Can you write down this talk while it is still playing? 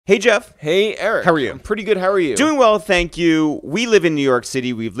Hey, Jeff. Hey, Eric. How are you? I'm pretty good. How are you? Doing well, thank you. We live in New York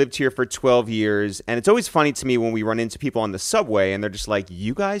City. We've lived here for 12 years, and it's always funny to me when we run into people on the subway, and they're just like,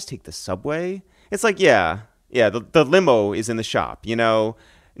 you guys take the subway? It's like, yeah, the limo is in the shop, you know?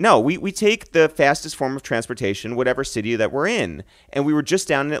 No, we take the fastest form of transportation, whatever city that we're in. And we were just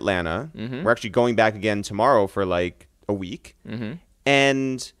down in Atlanta. Mm-hmm. We're actually going back again tomorrow for like a week. Mm-hmm.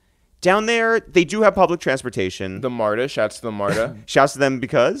 And down there, they do have public transportation. The MARTA. Shouts to the MARTA. Shouts to them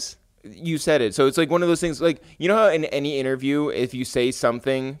because? You said it. So it's like one of those things, like, you know how in any interview, if you say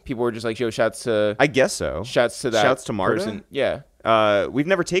something, people are just like, yo, shouts to... I guess so. Shouts to that Shouts to MARTA? person. Yeah. We've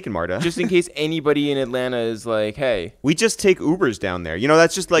never taken MARTA. Just in case anybody in Atlanta is like, hey. We just take Ubers down there. You know,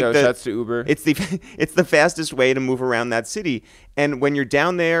 that's just like shouts to Uber. It's the fastest way to move around that city. And when you're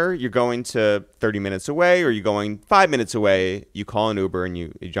down there, you're going to 30 minutes away or you're going 5 minutes away, you call an Uber and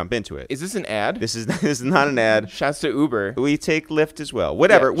you jump into it. Is this an ad? This is not an ad. Shouts to Uber. We take Lyft as well.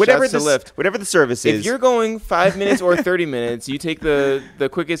 Whatever the service is. If you're going 5 minutes or 30 minutes, you take the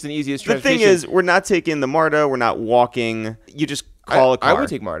quickest and easiest transportation. The thing is, we're not taking the MARTA. We're not walking. You just call a car. I would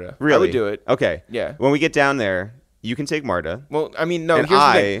take MARTA. Really? I would do it. Okay. Yeah. When we get down there, you can take MARTA. Well, I mean, no. Here's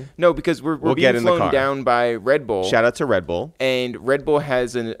the thing. No, because we're being flown down by Red Bull. Shout out to Red Bull. And Red Bull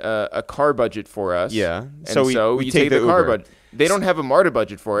has a car budget for us. Yeah. And so we take the car budget. They don't have a MARTA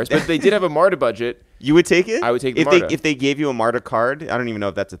budget for us, but if they did have a MARTA budget. You would take it? I would take the MARTA. If they gave you a MARTA card, I don't even know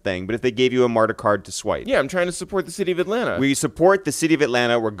if that's a thing, but if they gave you a MARTA card to swipe. Yeah, I'm trying to support the city of Atlanta. We support the city of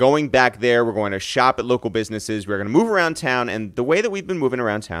Atlanta. We're going back there. We're going to shop at local businesses. We're going to move around town. And the way that we've been moving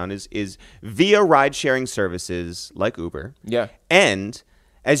around town is via ride-sharing services like Uber. Yeah. And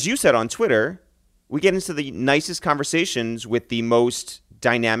as you said on Twitter, we get into the nicest conversations with the most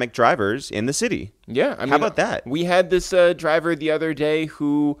dynamic drivers in the city. Yeah. I mean, how about that? We had this driver the other day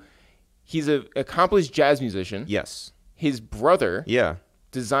who... He's an accomplished jazz musician. Yes. His brother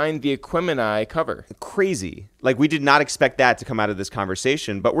designed the Equimini cover. Crazy. Like, we did not expect that to come out of this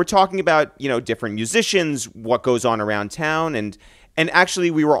conversation. But we're talking about, you know, different musicians, what goes on around town. And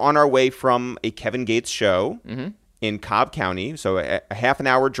actually, we were on our way from a Kevin Gates show in Cobb County. So a half an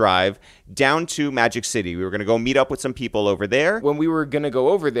hour drive down to Magic City. We were going to go meet up with some people over there. When we were going to go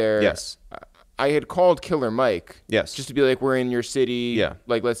over there... Yes. I had called Killer Mike. Yes. Just to be like, we're in your city. Yeah.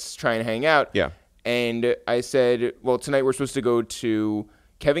 Like, let's try and hang out. Yeah. And I said, well, tonight we're supposed to go to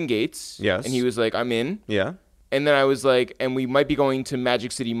Kevin Gates. Yes. And he was like, I'm in. Yeah. And then I was like, and we might be going to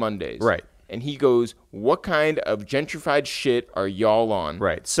Magic City Mondays. Right. And he goes, what kind of gentrified shit are y'all on?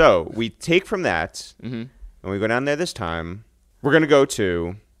 Right. So we take from that, and we go down there this time. We're going to go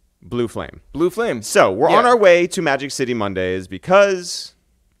to Blue Flame. Blue Flame. So we're on our way to Magic City Mondays because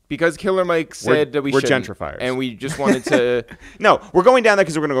Killer Mike said that we're gentrifiers. And we just wanted to... No, we're going down there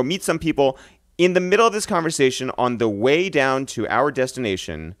because we're going to go meet some people. In the middle of this conversation, on the way down to our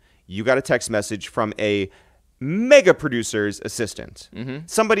destination, you got a text message from a mega producer's assistant.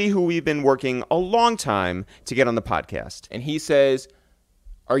 Somebody who we've been working a long time to get on the podcast. And he says,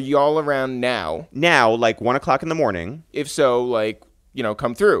 are y'all around now? Now, like 1 o'clock in the morning. If so, like, you know,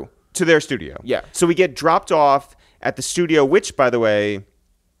 come through. To their studio. Yeah. So we get dropped off at the studio, which, by the way...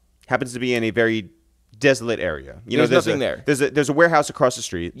 happens to be in a very desolate area. You there's know, nothing there. There's a warehouse across the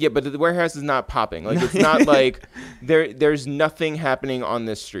street. Yeah, but the warehouse is not popping. Like, it's not like there's nothing happening on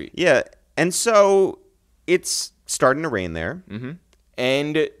this street. Yeah, and so it's starting to rain there. Mm-hmm.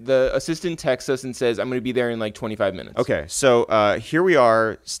 And the assistant texts us and says, I'm going to be there in like 25 minutes. Okay, so here we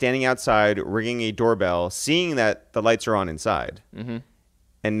are standing outside, ringing a doorbell, seeing that the lights are on inside,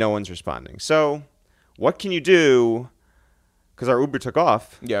 and no one's responding. So what can you do... because our Uber took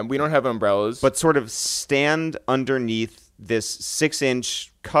off. Yeah, we don't have umbrellas. But sort of stand underneath this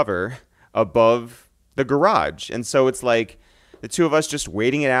 6-inch cover above the garage. And so it's like the two of us just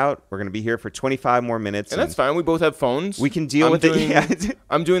waiting it out. We're going to be here for 25 more minutes. And that's fine. We both have phones. We can deal with it. Yeah.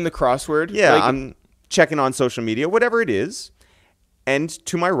 I'm doing the crossword. Yeah, like, I'm checking on social media, whatever it is. And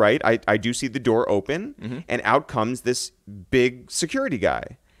to my right, I do see the door open. And out comes this big security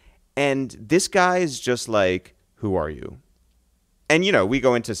guy. And this guy is just like, who are you? And, you know, we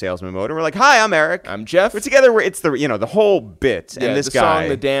go into salesman mode and we're like, hi, I'm Eric. I'm Jeff. We're together. It's the, you know, the whole bit. Yeah, and this the guy song,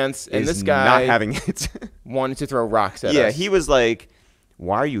 the dance, and this guy not having it. wanted to throw rocks at us. Yeah, he was like,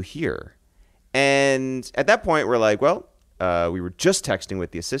 why are you here? And at that point, we're like, well, we were just texting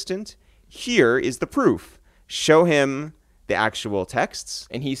with the assistant. Here is the proof. Show him the actual texts.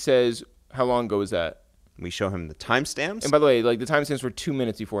 And he says, how long ago was that? We show him the timestamps. And by the way, like the timestamps were 2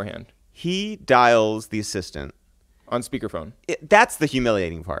 minutes beforehand. He dials the assistant. On speakerphone. That's the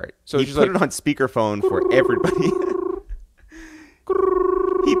humiliating part. So he put it on speakerphone for everybody.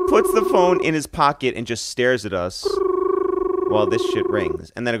 He puts the phone in his pocket and just stares at us while this shit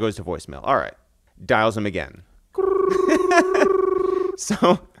rings. And then it goes to voicemail. All right. Dials him again.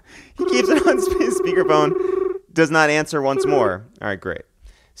 So he keeps it on speakerphone, does not answer once more. All right, great.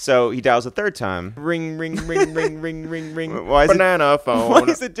 So he dials a third time. Ring, ring, ring, ring, ring, ring, ring. Why is banana phone. Why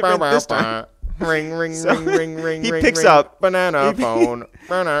is it different this time? Ring, ring, So ring, ring, ring. he ring, picks ring, up. Banana phone.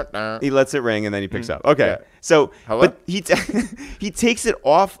 Banana. He lets it ring and then he picks up. Okay. Yeah. So, Hello? but he he takes it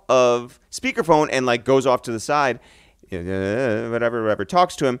off of speakerphone and like goes off to the side, whatever,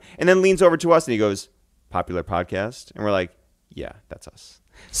 talks to him, and then leans over to us and he goes, "Popular podcast," and we're like, "Yeah, that's us."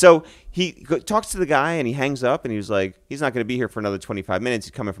 So he talks to the guy and he hangs up and he was like, "He's not going to be here for another 25 minutes.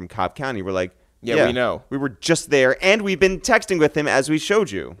 He's coming from Cobb County." We're like, Yeah, we know. We were just there and we've been texting with him as we showed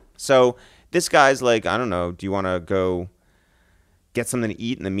you. So this guy's like, I don't know, do you want to go get something to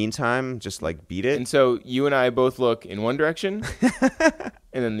eat in the meantime? Just like beat it. And so you and I both look in one direction and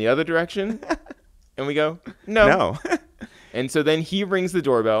then the other direction and we go, no. And so then he rings the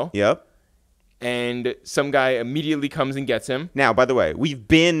doorbell. Yep. And some guy immediately comes and gets him. Now, by the way, we've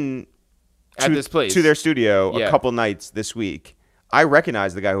been at this place to their studio Yeah. a couple nights this week. I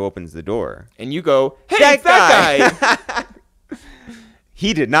recognize the guy who opens the door. And you go, hey, that guy.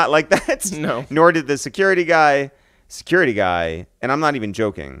 He did not like that. No. Nor did the security guy. Security guy, and I'm not even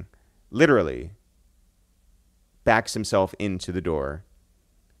joking, literally backs himself into the door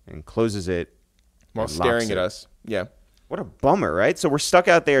and closes it While and staring locks at it. us. Yeah. What a bummer, right? So we're stuck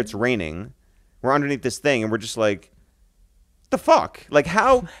out there. It's raining. We're underneath this thing, and we're just like, the fuck? Like,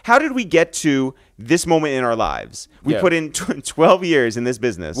 how did we get to this moment in our lives? We Yeah. put in 12 years in this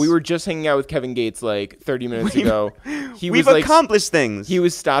business. We were just hanging out with Kevin Gates like 30 minutes ago. We've accomplished things. He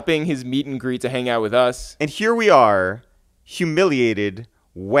was stopping his meet and greet to hang out with us. And here we are, humiliated,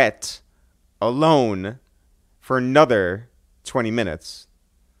 wet, alone for another 20 minutes.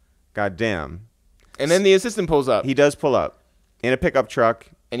 God damn. And then the assistant pulls up. He does pull up in a pickup truck.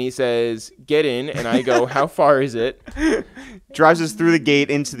 And he says, get in. And I go, how far is it? Drives us through the gate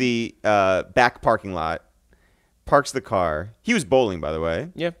into the back parking lot. Parks the car. He was bowling, by the way.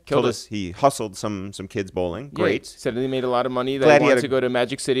 Yeah, Told killed us he hustled some kids bowling. Yeah, Great. said that he made a lot of money. That Glad he he had wanted to go to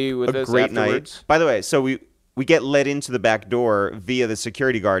Magic City with A us great afterwards. night. By the way, so we get let into the back door via the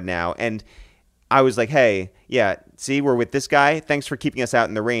security guard now. And I was like, hey, yeah, see, we're with this guy. Thanks for keeping us out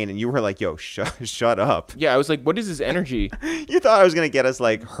in the rain. And you were like, yo, shut up. Yeah, I was like, what is this energy? You thought I was going to get us,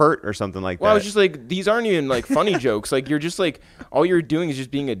 like, hurt or something like Well, that. I was just like, these aren't even like funny jokes. Like, you're just like, all you're doing is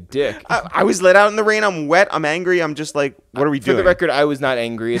just being a dick. I was let out in the rain. I'm wet. I'm angry. I'm just like, what are we doing? For the record, I was not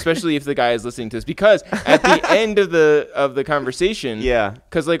angry, especially if the guy is listening to this, because at the end of the conversation, Yeah.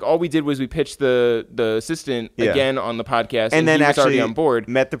 because like all we did was we pitched the assistant Yeah. again on the podcast, And then he was actually already on board.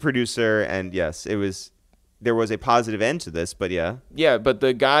 met the producer, and yes, there was a positive end to this, but yeah. Yeah, but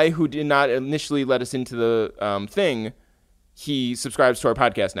the guy who did not initially let us into the thing, he subscribes to our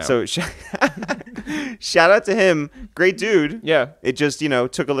podcast now. So shout out to him. Great dude. yeah. It just,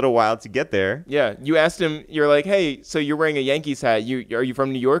 took a little while to get there. Yeah, you asked him, you're like, hey, so you're wearing a Yankees hat. Are you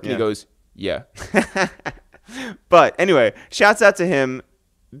from New York? And Yeah. he goes, yeah. But anyway, shouts out to him.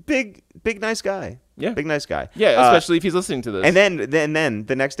 Big nice guy. Yeah. Big nice guy. Yeah, especially if he's listening to this. And then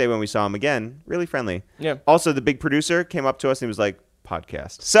the next day when we saw him again, really friendly. Yeah. Also, the big producer came up to us and he was like,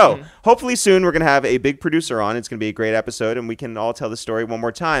 podcast. So hopefully soon we're going to have a big producer on. It's going to be a great episode and we can all tell the story one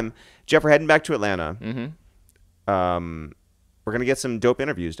more time. Jeff, we're heading back to Atlanta. We're going to get some dope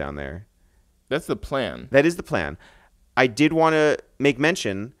interviews down there. That's the plan. That is the plan. I did want to make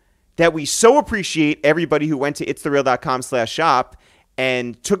mention that we so appreciate everybody who went to itsthereal.com/shop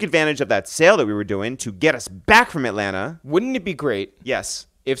and took advantage of that sale that we were doing to get us back from Atlanta. Wouldn't it be great Yes.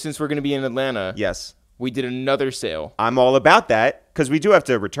 if, since we're going to be in Atlanta, Yes. we did another sale? I'm all about that because we do have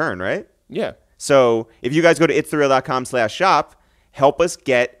to return, right? Yeah. So if you guys go to itsthereal.com/shop, help us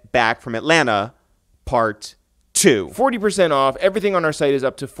get back from Atlanta part 2. 40% off. Everything on our site is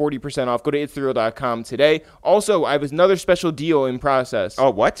up to 40% off. Go to itsthereal.com today. Also, I have another special deal in process. Oh,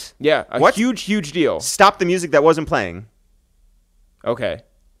 what? Yeah, a What? huge deal. Stop the music that wasn't playing. Okay.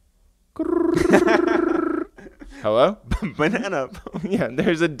 Hello? Banana. Yeah,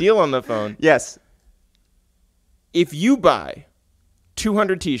 there's a deal on the phone. Yes. If you buy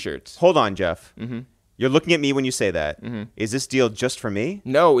 200 t-shirts. Hold on, Jeff. You're looking at me when you say that. Is this deal just for me?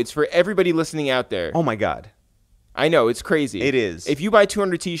 No, it's for everybody listening out there. Oh, my God. I know, it's crazy. It is. If you buy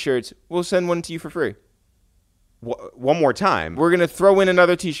 200 t-shirts, we'll send one to you for free. One more time. We're going to throw in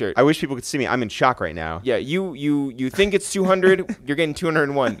another t-shirt. I wish people could see me. I'm in shock right now. Yeah, you think it's 200, you're getting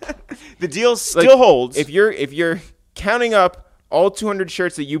 201. The deal still holds. If you're counting up all 200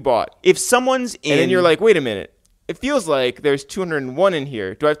 shirts that you bought, If someone's in... and then you're like, wait a minute, it feels like there's 201 in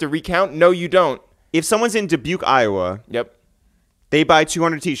here. Do I have to recount? No, you don't. If someone's in Dubuque, Iowa, Yep. They buy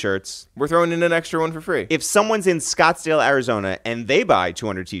 200 T-shirts. We're throwing in an extra one for free. If someone's in Scottsdale, Arizona, and they buy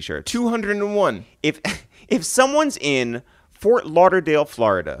 200 T-shirts. 201. If someone's in Fort Lauderdale,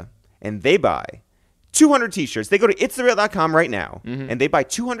 Florida, and they buy 200 T-shirts, they go to ItsTheReal.com right now, and they buy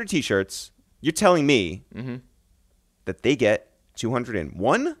 200 T-shirts, you're telling me that they get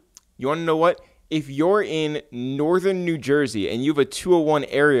 201? You want to know what? If you're in northern New Jersey and you have a 201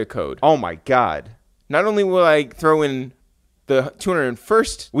 area code. Oh, my God. Not only will I throw in the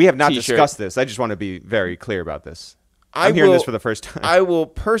 201st We have not T-shirt, discussed this. I just want to be very clear about this. I'm I'm hearing this for the first time. I will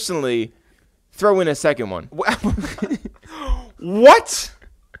personally throw in a second one. What?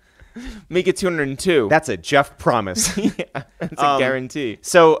 Make it 202. That's a Jeff promise. Yeah, that's a guarantee.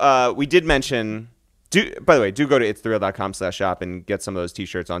 So we did mention... by the way, do go to itsthereal.com/shop and get some of those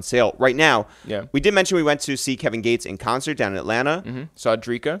T-shirts on sale right now. Yeah. We did mention we went to see Kevin Gates in concert down in Atlanta. Saw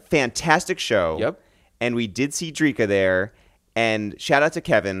Dreka. Fantastic show. Yep. And we did see Dreka there. And shout out to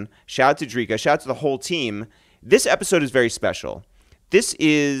Kevin. Shout out to Dreka. Shout out to the whole team. This episode is very special. This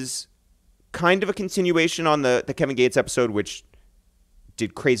is kind of a continuation on the Kevin Gates episode, which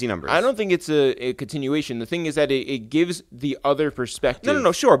did crazy numbers. I don't think it's a continuation. The thing is that it gives the other perspective.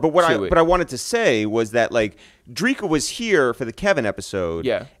 No, sure. But what to it. I wanted to say was that, like, Dreka was here for the Kevin episode.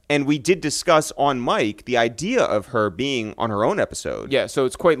 Yeah. And we did discuss on mic the idea of her being on her own episode. Yeah, so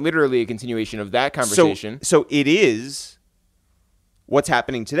it's quite literally a continuation of that conversation. So it is what's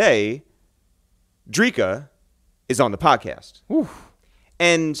happening today. Dreka is on the podcast. Oof.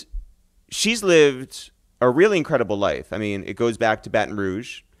 And she's lived a really incredible life. I mean, it goes back to Baton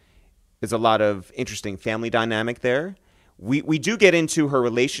Rouge. There's a lot of interesting family dynamic there. We do get into her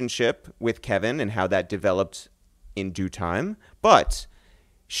relationship with Kevin and how that developed in due time. But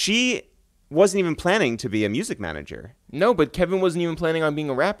she wasn't even planning to be a music manager. No, but Kevin wasn't even planning on being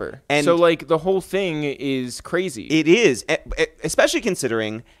a rapper. And so, like, the whole thing is crazy. It is, especially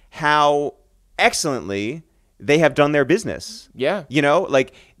considering how excellently they have done their business. Yeah. You know,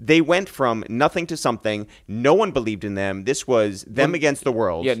 like, they went from nothing to something. No one believed in them. This was them against the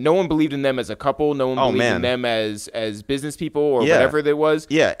world. Yeah, no one believed in them as a couple. No one believed in them as business people or whatever it was.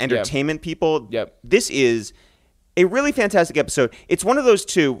 Yeah, entertainment people. Yep. This is a really fantastic episode. It's one of those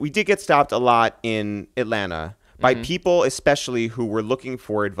two. We did get stopped a lot in Atlanta by people especially who were looking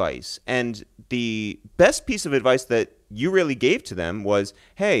for advice. And the best piece of advice that you really gave to them was,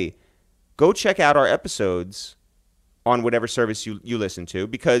 hey, go check out our episodes on whatever service you listen to,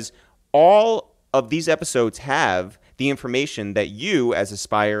 because all of these episodes have the information that you, as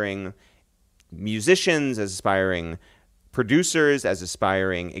aspiring musicians, as aspiring producers, as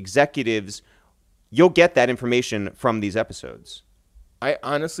aspiring executives, you'll get that information from these episodes. I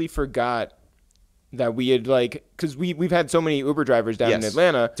honestly forgot that we had, like, because we've had so many Uber drivers down in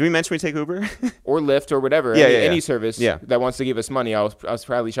Atlanta. Did we mention we take Uber? Or Lyft or whatever. Any service that wants to give us money, I'll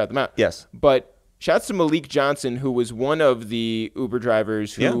proudly shout them out. Yes. But shouts to Malik Johnson, who was one of the Uber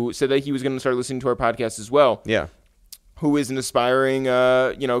drivers who said that he was going to start listening to our podcast as well. Yeah. Who is an aspiring,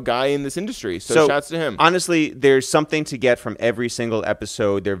 guy in this industry. So shouts to him. Honestly, there's something to get from every single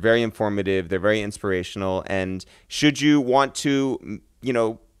episode. They're very informative. They're very inspirational. And should you want to,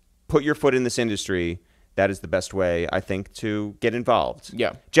 put your foot in this industry, that is the best way, I think, to get involved.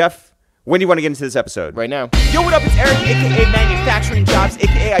 Yeah. Jeff, when do you want to get into this episode? Right now. Yo, what up? It's Eric, a.k.a. Manufacturing Jobs,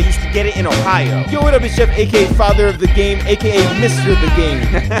 a.k.a. I used to get it in Ohio. Yo, what up? It's Jeff, a.k.a. Father of the Game, a.k.a. Mr. the Game.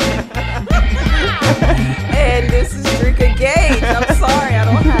 And this is Dreka Gates. I'm sorry, I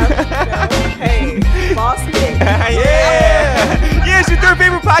don't have, hey, lost it. Yeah, it's your third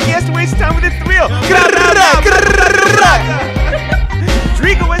favorite podcast to waste time with ItsTheReal.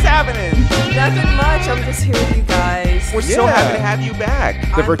 Dreka, what's happening? Nothing much. I'm just here with you guys. We're so happy to have you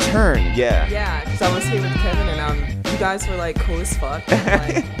back. The return. Yeah. Yeah, because I was here with Kevin, and you guys were like cool as fuck.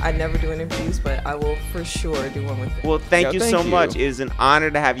 Like, I never do interviews, but I will for sure do one with you. Well, thank you so much. It is an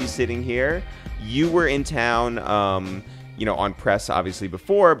honor to have you sitting here. You were in town, on press obviously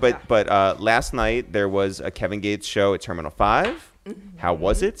before, but last night there was a Kevin Gates show at Terminal 5. How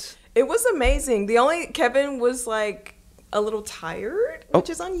was it? It was amazing. Kevin was like a little tired, which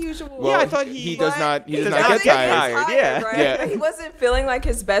is unusual. Well, I thought he does not get tired. Yeah. Right? Yeah. He wasn't feeling like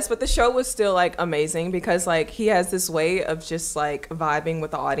his best, but the show was still like amazing because like he has this way of just like vibing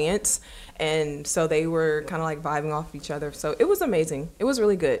with the audience, and so they were kind of like vibing off each other. So it was amazing. It was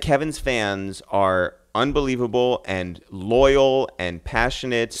really good. Kevin's fans are unbelievable and loyal and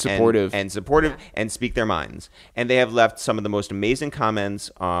passionate, supportive and speak their minds. And they have left some of the most amazing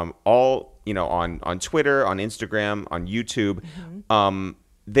comments, all on Twitter, on Instagram, on YouTube.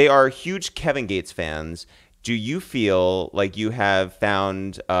 They are huge Kevin Gates fans. Do you feel like you have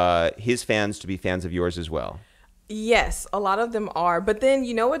found his fans to be fans of yours as well? Yes, a lot of them are. But then,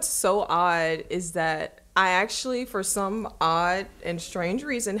 you know what's so odd is that I actually, for some odd and strange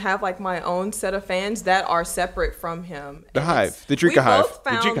reason, have like my own set of fans that are separate from him. The And Hive, the Dreka We Hive. both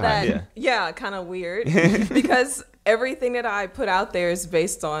found The Dreka that, Hive, yeah, kind of weird because everything that I put out there is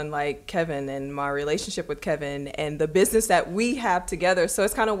based on like Kevin and my relationship with Kevin and the business that we have together. So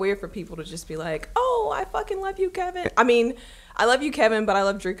it's kind of weird for people to just be like, "Oh, I fucking love you, Kevin." I mean, I love you, Kevin, but I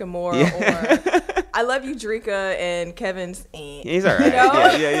love Dreka more. Or I love you, Dreka, and Kevin's. He's all right. You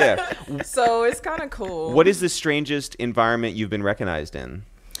know? Yeah. So it's kind of cool. What is the strangest environment you've been recognized in?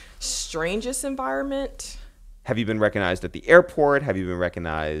 Strangest environment? Have you been recognized at the airport? Have you been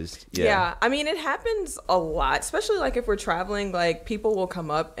recognized? Yeah. I mean, it happens a lot, especially like if we're traveling, like people will come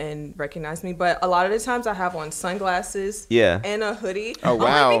up and recognize me. But a lot of the times I have on sunglasses and a hoodie. Oh,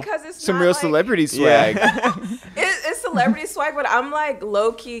 wow. Only because it's some not, real like, celebrity swag. It's celebrity swag, but I'm like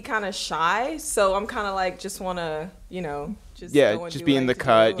low key kind of shy. So I'm kind of like just want to, just go and just do be what in I the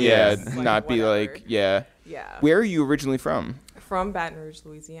cut. do, Yeah, and, like, not be whatever. like, yeah. Yeah. Where are you originally from? From Baton Rouge,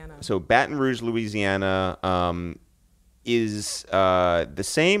 Louisiana. So Baton Rouge, Louisiana, is the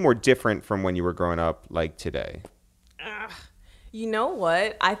same or different from when you were growing up, like today? You know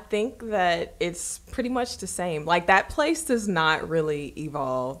what? I think that it's pretty much the same. Like, that place does not really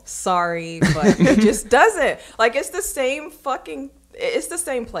evolve. Sorry, but it just doesn't. Like, it's the same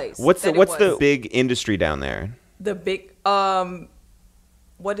place. What's the big industry down there? The big,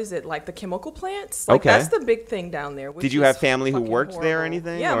 what is it, like the chemical plants? Like, Okay. that's the big thing down there. Did you have family who worked there or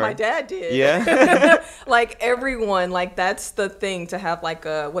anything? Yeah, or? my dad did. Yeah? Like, everyone, like, that's the thing, to have like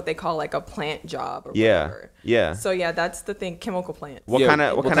what they call like a plant job or whatever. Yeah. So yeah, that's the thing, chemical plants. What kind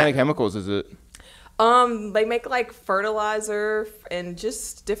of chemicals is it? They make like fertilizer and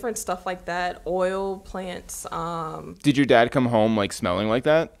just different stuff like that, oil plants. Did your dad come home like smelling like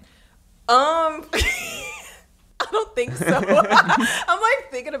that? I don't think so. I'm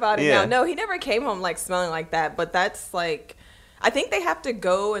like thinking about it now. No, he never came home like smelling like that, but that's like, I think they have to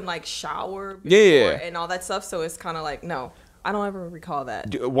go and like shower before and all that stuff. So it's kind of like, no, I don't ever recall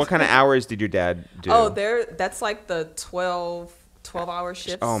that. What kind of hours did your dad do? Oh, that's like the 12-hour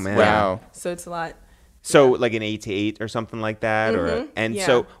shifts. Oh, man. Wow. So it's a lot. So like an 8 to 8 or something like that?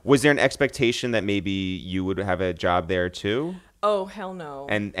 So was there an expectation that maybe you would have a job there too? Oh, hell no.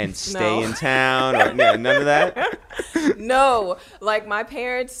 And stay in town? Or none of that? No. Like, my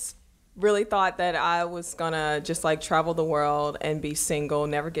parents really thought that I was gonna just like travel the world and be single,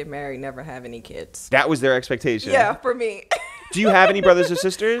 never get married, never have any kids. That was their expectation? Yeah, for me. Do you have any brothers or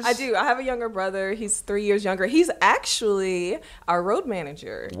sisters? I do. I have a younger brother. He's 3 years younger. He's actually our road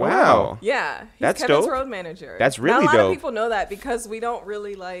manager. Wow. Yeah. He's That's Kevin's dope. road manager. That's really Not a lot dope. of people know that because we don't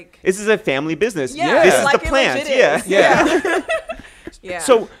really like... This is a family business. Yeah. This is Like, the it plant. legit Yeah. is. Yeah. Yeah.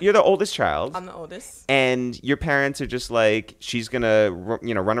 So you're the oldest child. I'm the oldest. And your parents are just like, she's going to,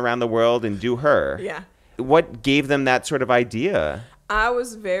 run around the world and do her. Yeah. What gave them that sort of idea? I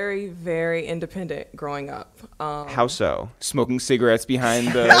was very, very independent growing up. How so? Smoking cigarettes behind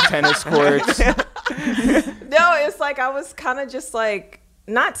the tennis courts. No, it's like I was kind of just like,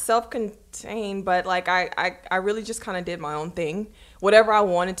 not self-contained, but like I really just kind of did my own thing. Whatever I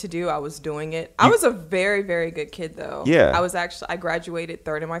wanted to do, I was doing it. I was a very, very good kid, though. Yeah. I graduated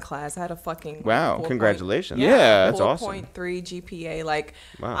third in my class. I had a fucking... Wow. Congratulations. Yeah. That's awesome. 4.3 GPA. Like,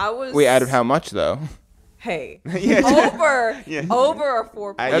 Wow. I was... Wait, out of how much though? Hey. Yeah. Over a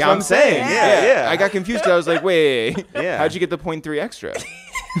 4. That's That's what I'm saying. Yeah. I got confused. I was like, wait. Yeah. How'd you get the 0.3 extra?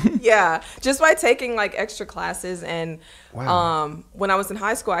 Yeah, just by taking like extra classes. And Wow. when I was in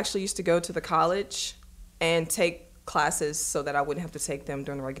high school, I actually used to go to the college and take classes so that I wouldn't have to take them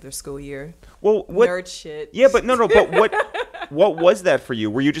during the regular school year. Well, what? Nerd shit. Yeah, but no. But what was that for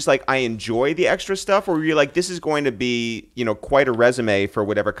you? Were you just like, I enjoy the extra stuff, or were you like, this is going to be, quite a resume for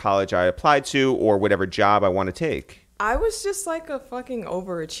whatever college I applied to or whatever job I want to take? I was just like a fucking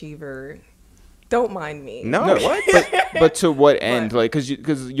overachiever. Don't mind me. No, what? But to what end? What? Like,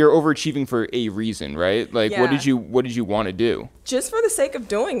 because you're overachieving for a reason, right? Like, what Yeah. did you want to do? Just for the sake of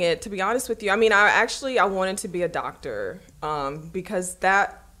doing it, to be honest with you. I mean, I wanted to be a doctor because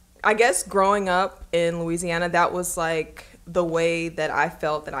I guess growing up in Louisiana, that was like the way that I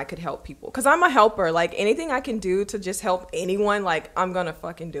felt that I could help people. Because I'm a helper. Like, anything I can do to just help anyone, like, I'm going to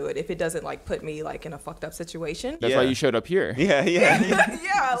fucking do it if it doesn't, like, put me, like, in a fucked up situation. That's why you showed up here. Yeah. Yeah,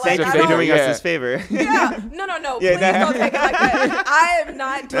 like, Thank you I for don't- doing us Yeah. this favor. Yeah, no, Yeah, please don't take it like that. I am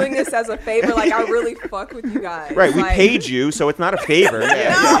not doing this as a favor. Like, I really fuck with you guys. Right, we Like, paid you, so it's not a favor.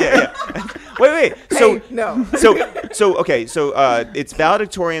 Yeah. Wait. So Hey, no. Okay. So it's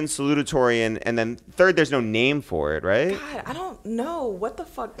valedictorian, salutatorian, and then third. There's no name for it, right? God, know. What the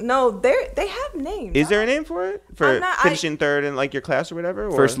fuck? No, they have names. Is there a name for it? For finishing third in like your class or whatever?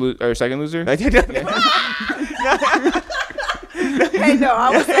 Or? Or second loser? Hey, no, I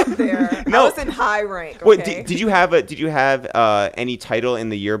was up there. I was in high rank. Okay? Wait, did you have any title in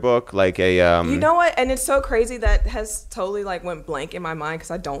the yearbook, like a? You know what? And it's so crazy that has totally like went blank in my mind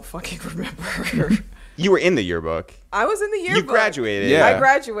because I don't fucking remember. You were in the yearbook. I was in the yearbook. You graduated. Yeah. I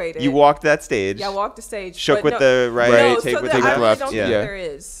graduated. You walked that stage. Yeah, I walked the stage. Shook with the right, no, take so with I the really left. don't Yeah. think there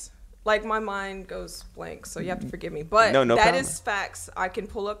is. Like, my mind goes blank, so you have to forgive me. But no that problem. is facts. I can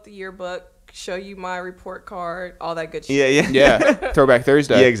pull up the yearbook, show you my report card, all that good shit. Yeah. Throwback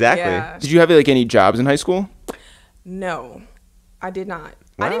Thursday. Yeah, exactly. Yeah. Did you have like any jobs in high school? No, I did not.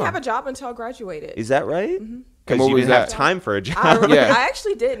 Wow. I didn't have a job until I graduated. Is that right? Mm-hmm. Because what you was didn't have that? time for a job. I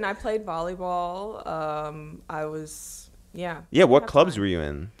actually didn't. I played volleyball. I was, yeah. Yeah, what clubs were you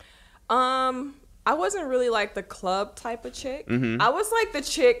in? I wasn't really like the club type of chick. Mm-hmm. I was like the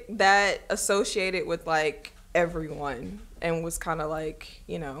chick that associated with like everyone and was kind of like,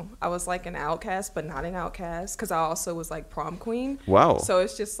 you know, I was like an outcast, but not an outcast because I also was like prom queen. Wow. So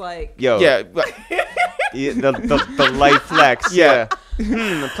it's just like, Yo. Yeah. The light flex. Yeah.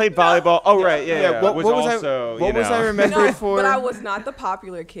 Played volleyball. Oh, right. Yeah. What Was was also, I? What was I no, remembered for? but I was not the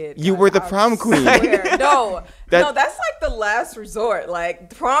popular kid. You guys. were the I prom queen. swear. No, That- that's like the last resort.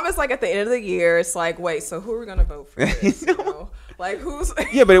 Like prom is like at the end of the year. It's like, wait, so who are we gonna vote for this? You know? Like who's?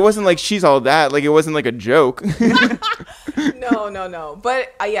 Yeah, but it wasn't like she's all that. Like it wasn't like a joke. No.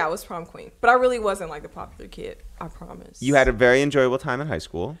 But yeah, I was prom queen. But I really wasn't like the popular kid. I promise. You had a very enjoyable time in high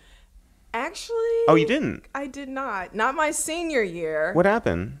school. Actually. Oh, you didn't? I did not. Not my senior year. What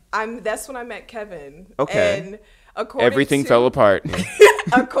happened? That's when I met Kevin. Okay. And according Everything to, fell apart.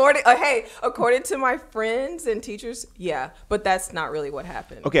 according to my friends and teachers, yeah, but that's not really what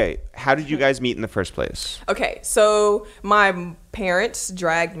happened. Okay. How did you guys meet in the first place? Okay, so my parents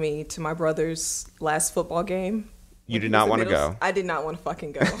dragged me to my brother's last football game. You did not want to go. I did not want to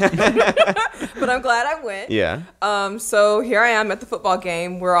fucking go. But I'm glad I went. Yeah. So here I am at the football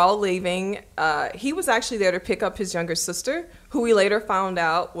game. We're all leaving. He was actually there to pick up his younger sister, who we later found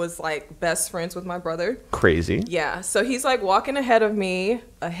out was like best friends with my brother. Crazy. Yeah. So he's like walking ahead of me,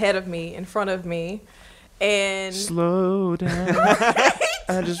 in front of me. And Slow down.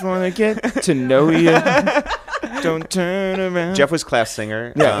 I just want to get to know you. Don't turn around. Jeff was class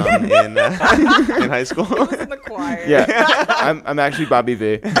singer in high school. I was in the choir. Yeah. I'm actually Bobby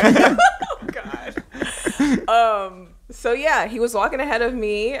V. Oh God. So yeah, he was walking ahead of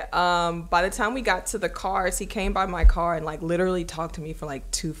me. By the time we got to the cars, he came by my car and like literally talked to me for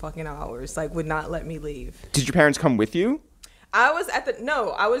like 2 fucking hours. Like would not let me leave. Did your parents come with you? I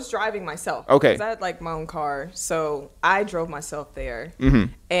was driving myself. Okay. 'Cause I had like my own car, so I drove myself there.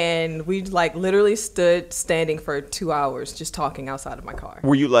 Mm-hmm. And we like literally stood standing for 2 hours just talking outside of my car.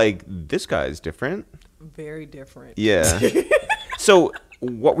 Were you like, this guy's different? Very different. Yeah. So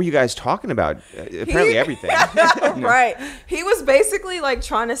what were you guys talking about? Apparently everything. Right. He was basically like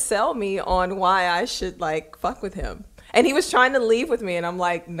trying to sell me on why I should like fuck with him. And he was trying to leave with me, and I'm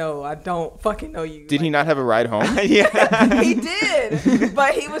like, no, I don't fucking know you. Did he not have a ride home? Yeah. He did.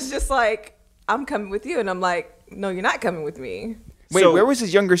 But he was just like, I'm coming with you. And I'm like, no, you're not coming with me. Wait, So- where was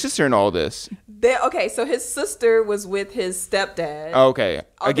his younger sister in all this? Okay, so his sister was with his stepdad. Oh, okay.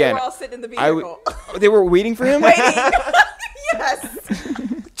 Oh, Again, they were all sitting in the vehicle. they were waiting for him? Waiting.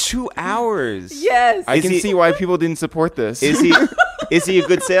 Yes. 2 hours. Yes. I Is can he- see why people didn't support this. Is he a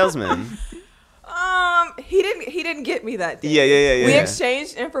good salesman? He didn't get me that day. Yeah. We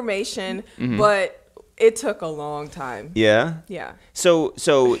exchanged information, but it took a long time. Yeah. Yeah. So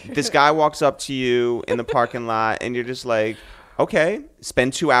this guy walks up to you in the parking lot, and you're just like, okay,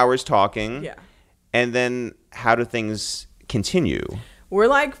 spend 2 hours talking. Yeah. And then how do things continue? We're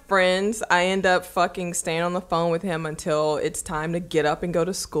like friends. I end up fucking staying on the phone with him until it's time to get up and go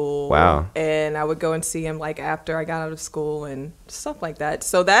to school. Wow. And I would go and see him like after I got out of school and stuff like that.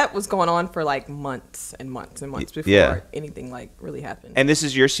 So that was going on for like months and months and months before anything like really happened. And this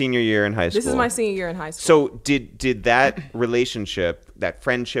is your senior year in high school. This is my senior year in high school. So did that relationship, that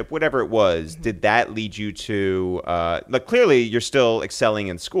friendship, whatever it was, did that lead you to like clearly you're still excelling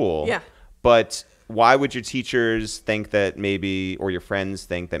in school. Yeah. But why would your teachers think that maybe, or your friends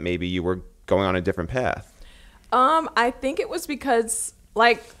think that maybe you were going on a different path? I think it was because,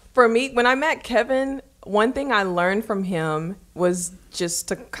 like, for me, when I met Kevin, one thing I learned from him was just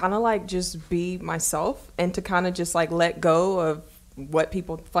to kind of, like, just be myself and to kind of just, like, let go of what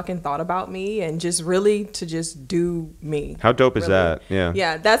people fucking thought about me and just really to just do me. How dope is really. that? Yeah.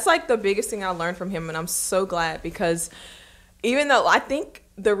 Yeah, that's, like, the biggest thing I learned from him, and I'm so glad because even though I think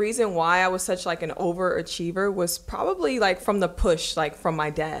the reason why I was such like an overachiever was probably like from the push, like from my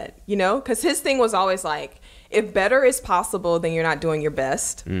dad, you know, because his thing was always like, if better is possible, then you're not doing your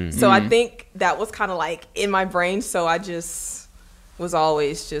best. So I think that was kind of like in my brain. So I just was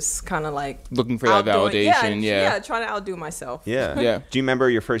always just kind of like looking for that validation. Yeah, trying to outdo myself. Yeah. Yeah. Do you remember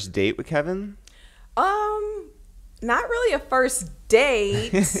your first date with Kevin? Not really a first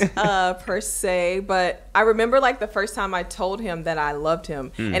date per se, but I remember like the first time I told him that I loved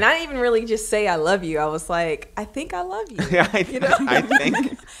him, and I didn't even really just say I love you. I was like, I think I love you. You know? I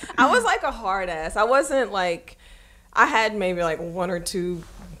think. I was like a hard ass. I wasn't like, I had maybe like 1 or 2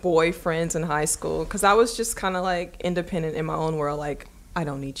 boyfriends in high school because I was just kind of like independent in my own world. Like, I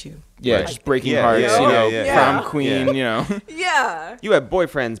don't need you. Yeah, Like, just breaking Yeah, hearts, yeah, you know, yeah, prom yeah. queen, you know. Yeah. You have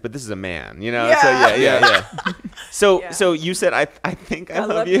boyfriends, but this is a man, you know? Yeah. So yeah. So Yeah. so you said I think I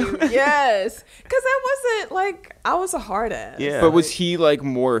love you. Yes. Because I wasn't like, I was a hard ass. Yeah. But was he like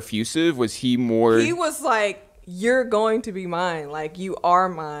more effusive? Was he more? He was like, you're going to be mine. Like, you are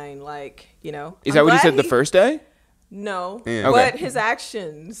mine. Like, you know. Is that what he said the first day? No. Yeah. But Okay. his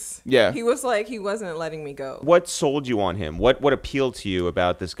actions. Yeah. He was like, he wasn't letting me go. What sold you on him? What appealed to you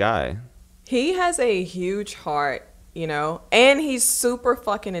about this guy? He has a huge heart, you know, and he's super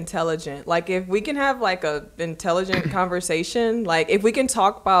fucking intelligent. Like, if we can have like a intelligent conversation, like if we can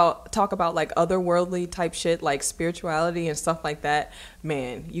talk about like otherworldly type shit, like spirituality and stuff like that,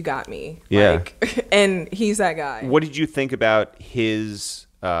 man, you got me. Yeah. Like, and he's that guy. What did you think about his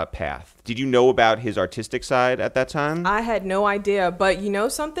path? Did you know about his artistic side at that time? I had no idea, but you know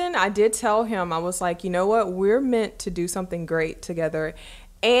something? I did tell him, I was like, you know what? We're meant to do something great together.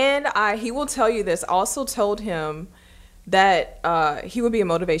 And he will tell you this, also told him that he would be a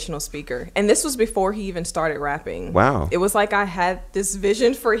motivational speaker. And this was before he even started rapping. Wow. It was like I had this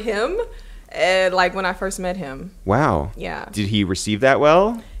vision for him, like when I first met him. Wow. Yeah. Did he receive that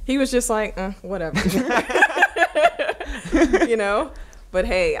well? He was just like, whatever. You know? But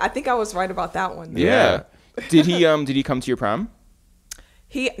hey, I think I was right about that one. Yeah. Did he come to your prom?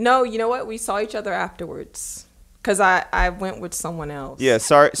 No, you know what? We saw each other afterwards. Because I went with someone else. Yeah,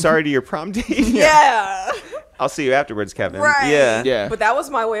 sorry to your prom date. Yeah. I'll see you afterwards, Kevin. Right. Yeah. Yeah. But that was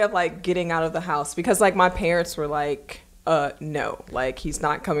my way of like getting out of the house because like my parents were like, no, like he's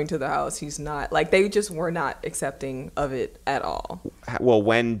not coming to the house. He's not, like they just were not accepting of it at all. Well,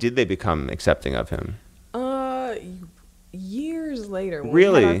 when did they become accepting of him? Years later when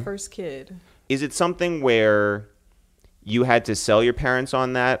Really? we had our first kid. Is it something where you had to sell your parents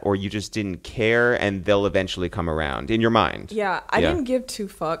on that, or you just didn't care and they'll eventually come around in your mind? Yeah, I didn't give 2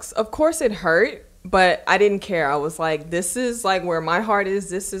 fucks. Of course it hurt, but I didn't care. I was like, this is like where my heart is.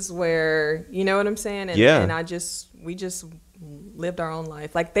 This is where, you know what I'm saying? And, Yeah. And we just lived our own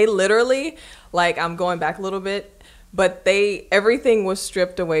life. Like they literally, like I'm going back a little bit, but everything was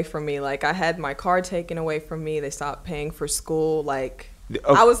stripped away from me. Like I had my car taken away from me. They stopped paying for school. Like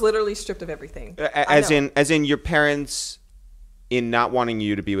I was literally stripped of everything. As in your parents, in not wanting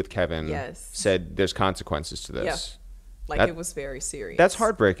you to be with Kevin, Yes. said there's consequences to this. Yeah. Like it was very serious. That's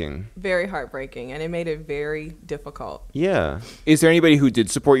heartbreaking. Very heartbreaking, and it made it very difficult. Yeah. Is there anybody who did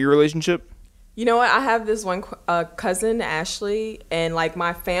support your relationship? You know what? I have this one cousin, Ashley, and like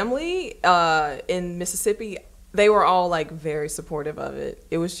my family in Mississippi, they were all like very supportive of it.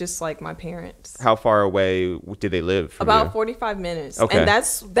 It was just like my parents. How far away did they live from About you? 45 minutes. Okay. And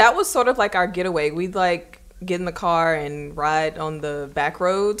that was sort of like our getaway. We'd like get in the car and ride on the back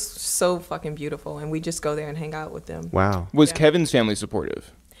roads. So fucking beautiful. And we just go there and hang out with them. Wow. Was Kevin's family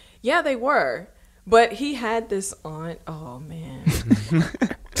supportive? Yeah, they were. But he had this aunt. Oh, man.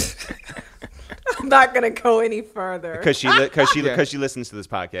 I'm not going to go any further. Because she listens to this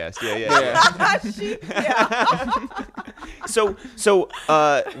podcast. Yeah. So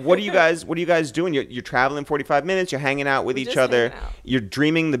what are you guys doing? You're traveling 45 minutes. You're hanging out with We're each just other. hanging out. You're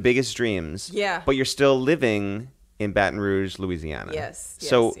dreaming the biggest dreams. Yeah. But you're still living in Baton Rouge, Louisiana. Yes,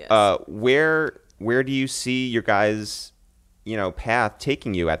 So yes. where do you see your guys' path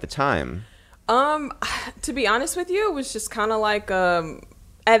taking you at the time? To be honest with you, it was just kind of like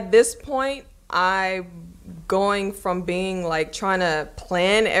at this point, I going from being like trying to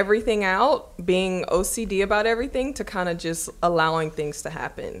plan everything out, being OCD about everything, to kind of just allowing things to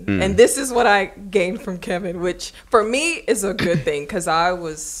happen. And this is what I gained from Kevin, which for me is a good thing, because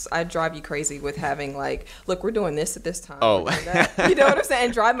I drive you crazy with having like, look, we're doing this at this time. Oh. we're doing that. You know what I'm saying?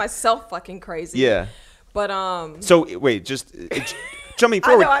 And drive myself fucking crazy. Yeah. But So wait, just jumping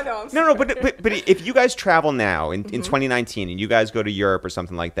forward. I know. No, but if you guys travel now in 2019 and you guys go to Europe or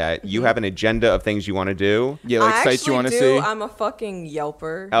something like that, you have an agenda of things you want to do. Yeah, like sites you want to see. I'm a fucking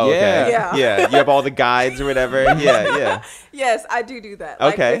Yelper. Oh, okay. Yeah. You have all the guides or whatever. Yeah. Yes, I do that.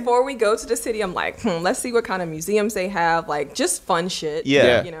 Okay. Like, before we go to the city, I'm like, let's see what kind of museums they have. Like, just fun shit.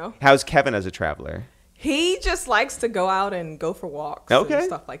 Yeah. You know? How's Kevin as a traveler? He just likes to go out and go for walks Okay. and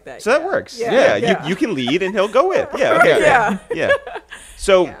stuff like that. So that works. Yeah. You can lead and he'll go with. Yeah. Okay. Yeah.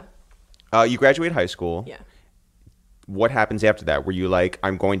 So you graduate high school. Yeah. What happens after that? Were you like,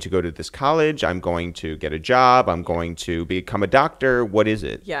 I'm going to go to this college, I'm going to get a job, I'm going to become a doctor? What is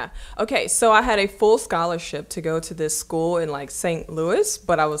it? Yeah. Okay. So I had a full scholarship to go to this school in like St. Louis,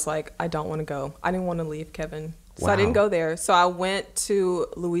 but I was like, I don't want to go. I didn't want to leave Kevin. So I didn't go there. So I went to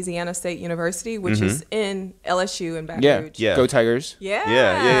Louisiana State University, which is in LSU in Baton Rouge. Yeah. Go Tigers.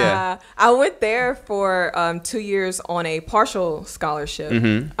 Yeah. I went there for 2 years on a partial scholarship.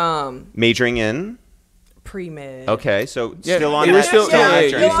 Majoring in? Pre-med. Okay, so Yeah, still on you that. were still- still on that yeah,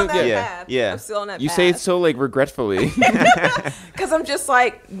 journey. Still on that Yeah, path. yeah. I'm still on that You path. say it so like regretfully. Because I'm just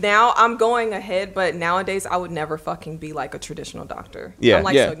like, now I'm going ahead, but nowadays I would never fucking be like a traditional doctor. Yeah. I'm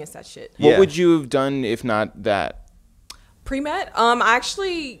like Yeah. so against that shit. Yeah. What would you have done if not that? Pre-med? I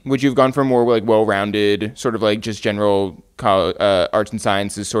actually, Would you have gone for more like well-rounded, sort of like just general arts and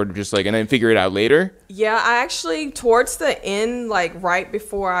sciences, sort of just like, and then figure it out later? yeah, I actually, towards the end, like right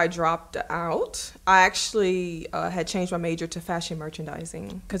before I dropped out, I actually had changed my major to fashion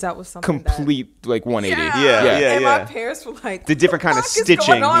merchandising because that was something Complete like 180. Yeah. And my parents were like, The different kind of "What the fuck is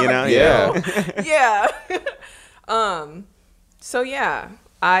stitching, going on you know? with you?" Yeah. Yeah. So yeah,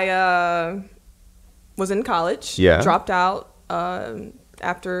 I was in college. Yeah. Dropped out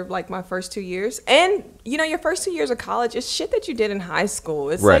after like my first 2 years. And you know, your first 2 years of college is shit that you did in high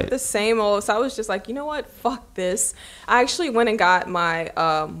school. It's Right. like the same old. So I was just like, you know what? Fuck this. I actually went and got my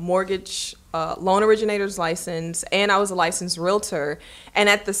mortgage loan originator's license, and I was a licensed realtor. And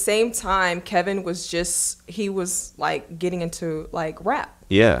at the same time, Kevin was he was like getting into like rap.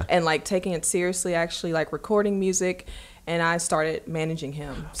 Yeah. And like taking it seriously, actually like recording music, and I started managing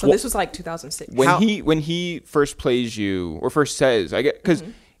him. So Well, this was like 2006. When he first plays you or first says, I get, because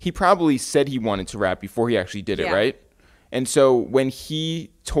he probably said he wanted to rap before he actually did it, Yeah. right? And so when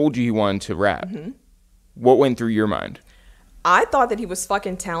he told you he wanted to rap, what went through your mind? I thought that he was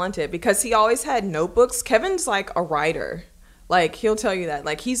fucking talented because he always had notebooks. Kevin's like a writer. Like, he'll tell you that.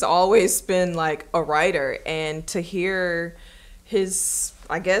 Like, he's always been like a writer. And to hear his,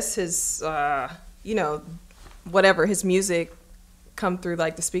 I guess his, you know, whatever, his music come through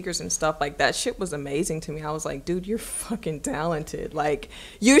like the speakers and stuff, like that shit was amazing to me. I was like, dude, you're fucking talented. Like,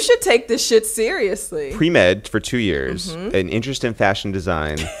 you should take this shit seriously. Pre-med for 2 years, an interest in fashion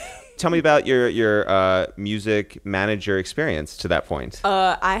design. Tell me about your music manager experience to that point.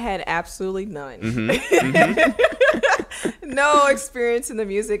 I had absolutely none. No experience in the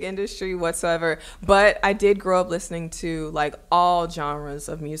music industry whatsoever. But I did grow up listening to like all genres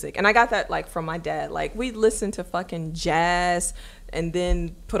of music. And I got that like from my dad. Like, we'd listen to fucking jazz and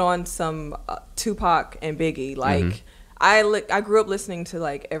then put on some Tupac and Biggie. Like, I grew up listening to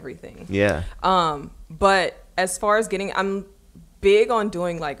like everything. Yeah. But as far as I'm big on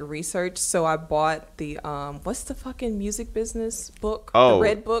doing like research, so I bought the what's the fucking music business book? Oh, the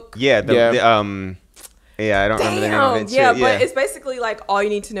red book. Yeah. I don't remember the name of it. Yeah, too. but it's basically like all you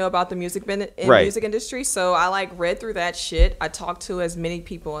need to know about the music music industry. So I like read through that shit. I talked to as many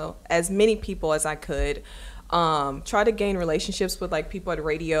people as I could. Try to gain relationships with like people at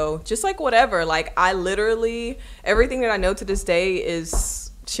radio, just like whatever. Like, I literally, everything that I know to this day is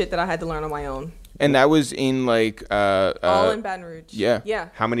shit that I had to learn on my own. And that was in like All in Baton Rouge. Yeah.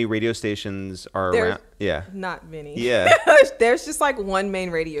 How many radio stations are There's around? Yeah. Not many. Yeah. There's just like one main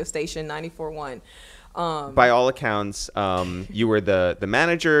radio station, 94.1. By all accounts, you were the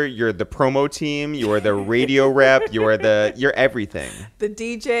manager, you're the promo team, you were the radio rep, you're everything. The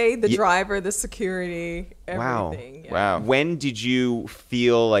DJ, the driver, the security, everything. Wow. When did you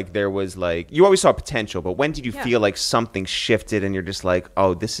feel like there was like, you always saw potential, but when did you feel like something shifted and you're just like,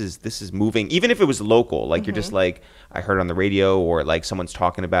 oh, this is moving, even if it was local, like you're just like, I heard it on the radio or like someone's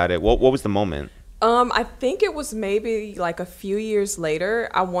talking about it. What was the moment? I think it was maybe like a few years later.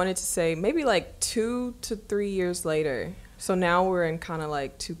 I wanted to say maybe like 2 to 3 years later. So now we're in kind of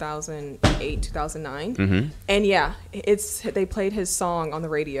like 2008, 2009. And yeah, they played his song on the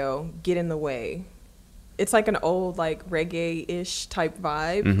radio, Get in the Way. It's like an old like reggae-ish type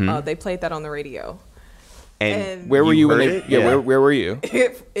vibe. They played that on the radio. And where were you when heard they? it? Yeah, where were you?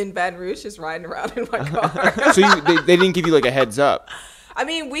 In Baton Rouge, just riding around in my car. So they didn't give you like a heads up. I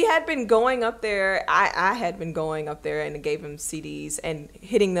mean, we had been going up there. I had been going up there and gave him CDs and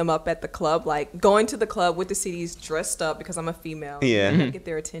hitting them up at the club, like going to the club with the CDs dressed up because I'm a female. Yeah. Get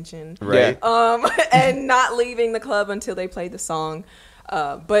their attention. Right. And not leaving the club until they played the song.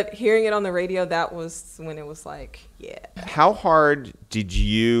 But hearing it on the radio, that was when it was like, yeah. How hard did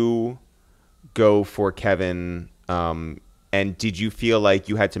you go for Kevin? And did you feel like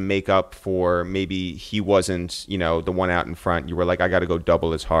you had to make up for maybe he wasn't, the one out in front? You were like, I got to go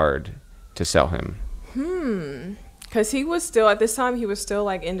double as hard to sell him. Because he was still, at this time, he was still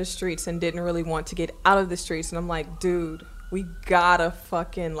like in the streets and didn't really want to get out of the streets. And I'm like, dude, we gotta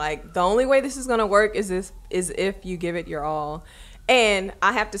fucking, like, the only way this is going to work is if you give it your all. And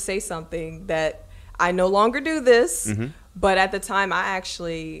I have to say something that I no longer do this, but at the time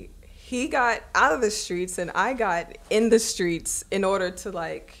he got out of the streets and I got in the streets in order to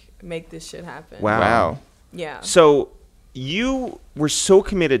like make this shit happen. Wow. Yeah. So you were so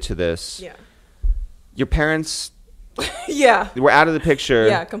committed to this. Yeah. Your parents yeah. were out of the picture.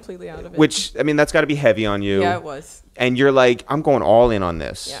 Yeah, completely out of it. Which, I mean, that's got to be heavy on you. Yeah, it was. And you're like, I'm going all in on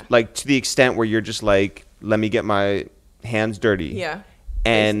this. Yeah. Like to the extent where you're just like, let me get my hands dirty. Yeah.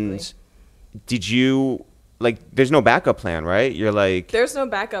 And basically. did you... Like, there's no backup plan, right? You're like... There's no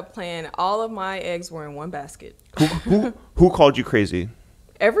backup plan. All of my eggs were in one basket. Who called you crazy?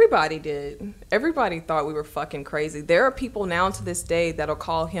 Everybody did. Everybody thought we were fucking crazy. There are people now to this day that'll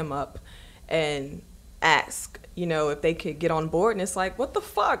call him up and ask, if they could get on board. And it's like, what the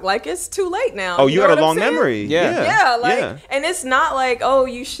fuck? Like, it's too late now. Oh, you know got a what I'm long saying? memory. Yeah. Yeah, and it's not like, oh,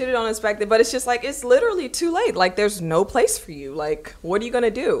 you shitted on us back then. But it's just like, it's literally too late. Like, there's no place for you. Like, what are you going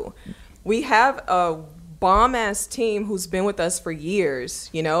to do? We have a bomb-ass team who's been with us for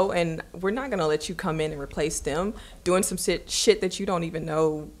years, and we're not gonna let you come in and replace them doing some shit that you don't even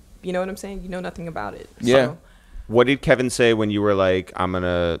know. You know what I'm saying? You know nothing about it. Yeah. So, What did Kevin say when you were like, I'm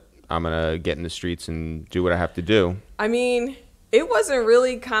gonna get in the streets and do what I have to do? I mean, it wasn't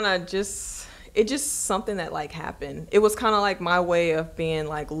really just something that like happened. It was kind of like my way of being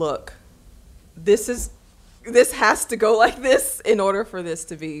like, look, this has to go like this in order for this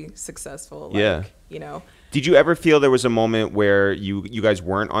to be successful. Like, yeah. Did you ever feel there was a moment where you guys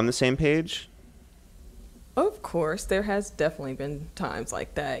weren't on the same page? Of course, there has definitely been times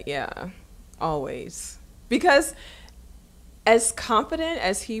like that. Yeah, always. Because as confident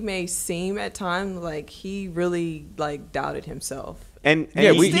as he may seem at times, like he really like doubted himself. And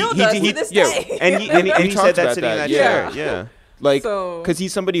yeah, he still does to this day. And he said that sitting in that chair. Yeah. Like, So- because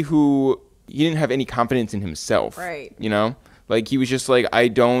he's somebody who he didn't have any confidence in himself. Right. Like he was just like, I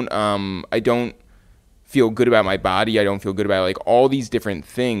don't feel good about my body. I don't feel good about like all these different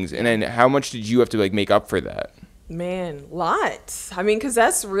things. And then how much did you have to like make up for that? Man, lots. I mean, because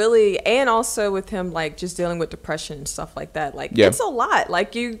that's really, and also with him, like, just dealing with depression and stuff like that. Like, Yeah. It's a lot.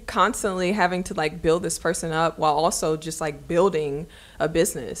 Like, you constantly having to, like, build this person up while also just, like, building a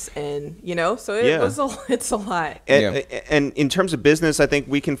business. And, so it's a lot. And in terms of business, I think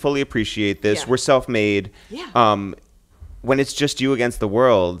we can fully appreciate this. Yeah. We're self-made. Yeah. When it's just you against the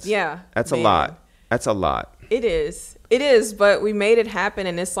world, Yeah, that's man. a lot. That's a lot. It is, but we made it happen.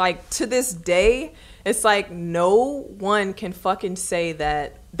 And it's like, to this day, it's like no one can fucking say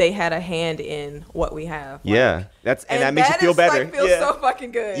that they had a hand in what we have. Like, Yeah. And that makes you feel better. Like, feels so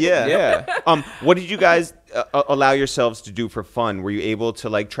fucking good. Yeah. Yeah. What did you guys allow yourselves to do for fun? Were you able to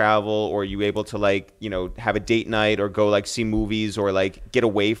like travel, or were you able to like, have a date night or go like see movies or like get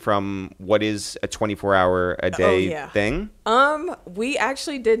away from what is a 24-hour a day thing? We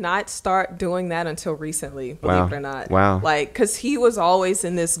actually did not start doing that until recently, believe it or not. Wow. Like, cause he was always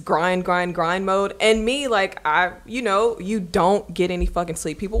in this grind mode. And me, like, you don't get any fucking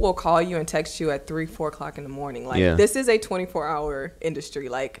sleep. People will call you and text you at 3-4 o'clock in the morning. Like, this is a 24-hour industry.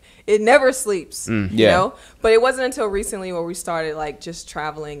 Like, it never sleeps, But it wasn't until recently where we started, like, just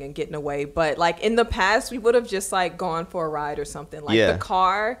traveling and getting away. But, like, in the past, we would have just, like, gone for a ride or something. Like, the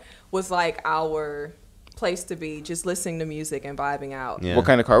car was, like, our place to be, just listening to music and vibing out. Yeah. What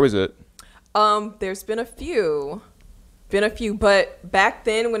kind of car was it? There's been a few, but back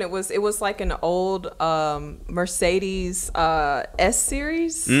then when it was like an old Mercedes S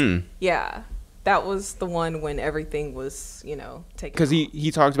series. Yeah, that was the one when everything was taken. Because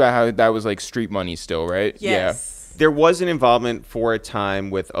he talked about how that was like street money still, right? Yes. There was an involvement for a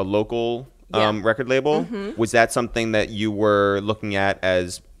time with a local record label. Was that something that you were looking at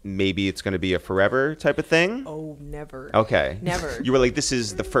as maybe it's going to be a forever type of thing? Oh, never. Okay. Never. You were like, this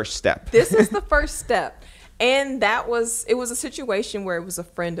is the first step. This is the first step. And it was a situation where it was a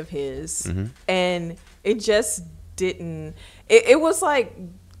friend of his, and it just didn't, it was like,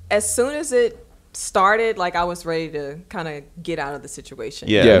 as soon as it started, like I was ready to kind of get out of the situation.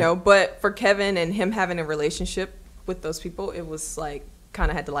 Yeah. You know, but for Kevin and him having a relationship with those people, it was like kind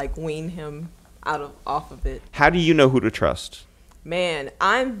of had to like wean him off of it. How do you know who to trust? Man,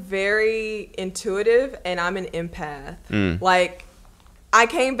 I'm very intuitive and I'm an empath. Like, I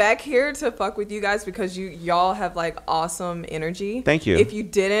came back here to fuck with you guys because y'all have like awesome energy. Thank you. If you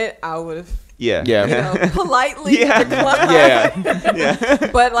didn't, I would have Yeah. Yeah. you know, politely declined. Yeah.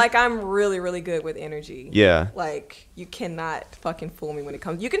 But like I'm really, really good with energy. Yeah. Like you cannot fucking fool me when it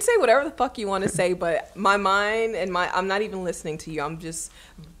comes. You can say whatever the fuck you want to say, but my mind and I'm not even listening to you. I'm just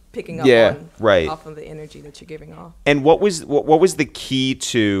picking up off of the energy that you're giving off. And what was the key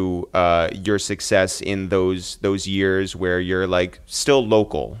to your success in those years where you're like still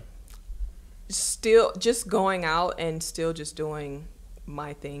local? Still just going out and still just doing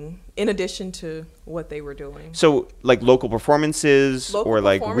my thing in addition to what they were doing. So like local performances or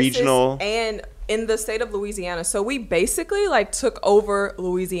like regional? And in the state of Louisiana. So we basically like took over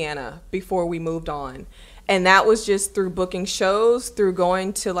Louisiana before we moved on. And that was just through booking shows, through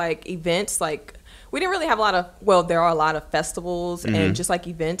going to like events. Like we didn't really have there are a lot of festivals and just like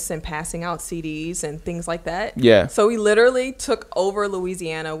events and passing out CDs and things like that. Yeah. So we literally took over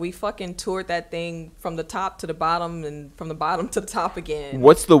Louisiana. We fucking toured that thing from the top to the bottom and from the bottom to the top again.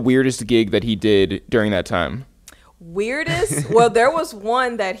 What's the weirdest gig that he did during that time? Weirdest? Well, there was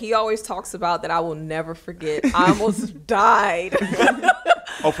one that he always talks about that I will never forget. I almost died.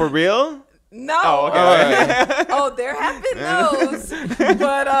 Oh, for real? No. Oh, okay. Oh, there have been those.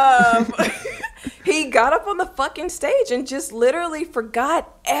 But he got up on the fucking stage and just literally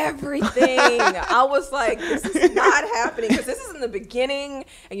forgot everything. I was like, this is not happening because this is in the beginning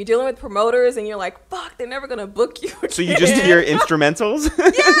and you're dealing with promoters and you're like, fuck, they're never going to book you again. So you just hear instrumentals?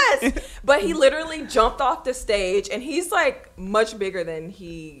 Yes. But he literally jumped off the stage and he's like much bigger than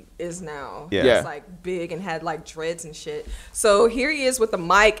he is now. Yeah. He's like big and had like dreads and shit. So here he is with the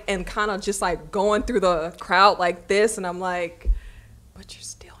mic and kind of just like going through the crowd like this. And I'm like, but you're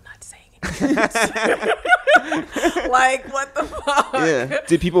still not saying anything. Like, what the fuck? Yeah.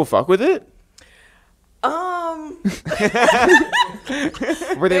 Did people fuck with it?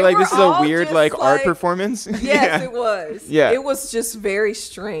 Were they like, were this is a all weird just like art like- performance? Yes, it was. Yeah. It was just very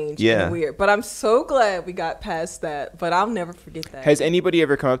strange Yeah. and weird. But I'm so glad we got past that. But I'll never forget that. Has anybody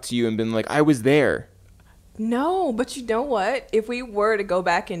ever come up to you and been like, I was there? No, but you know what? If we were to go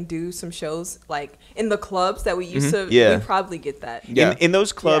back and do some shows like in the clubs that we used to, Yeah. we'd probably get that. Yeah. In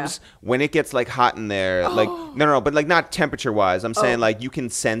those clubs, when it gets like hot in there, like no, but like not temperature wise. I'm saying like you can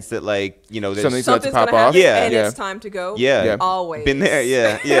sense that like there's Something's about to Something's pop gonna off. happen Yeah. and Yeah. it's time to go. Yeah. Yeah. Always. Been there,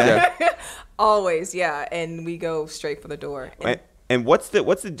 yeah. Always, yeah. And we go straight for the door. And And what's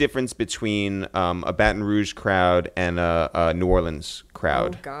the difference between a Baton Rouge crowd and a New Orleans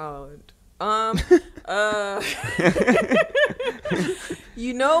crowd? oh God.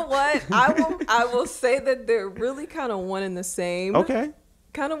 You know what? I will say that they're really kind of one and the same. Okay.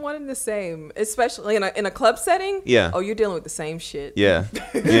 Kind of one and the same, especially in a club setting. Yeah. Oh, you're dealing with the same shit. Yeah.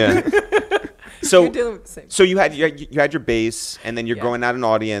 Yeah. So You're dealing with the same. So you had your bass, and then you're Yeah. growing out an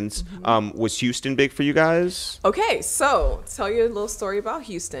audience. Was Houston big for you guys? Okay, so tell you a little story about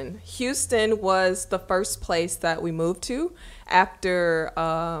Houston. Houston was the first place that we moved to after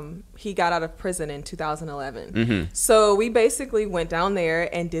he got out of prison in 2011. So we basically went down there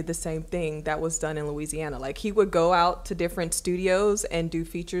and did the same thing that was done in Louisiana. Like he would go out to different studios and do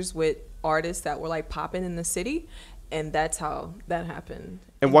features with artists that were like popping in the city, and that's how that happened.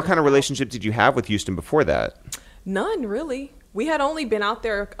 And what kind of relationship did you have with Houston before that? None, really. We had only been out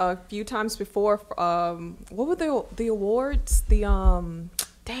there a few times before. What were the awards? Damn,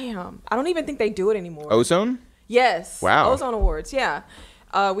 I don't even think they do it anymore. Ozone? Yes. Wow. Ozone Awards, yeah.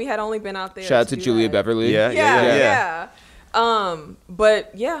 We had only been out there. Shout out to do Julia that. Beverly. Yeah.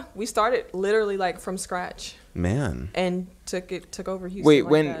 But yeah, we started literally like from scratch Man. and took over Houston. Wait,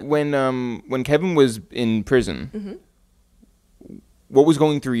 like that. when Kevin was in prison, what was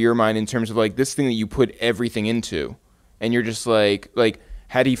going through your mind in terms of like this thing that you put everything into, and you're just like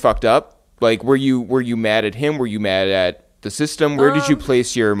had he fucked up? Like were you mad at him? Were you mad at the system? Where did you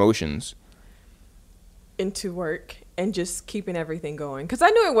place your emotions? Into work and just keeping everything going, because I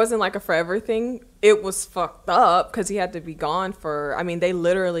knew it wasn't like a forever thing. It was fucked up because he had to be gone for, I mean, they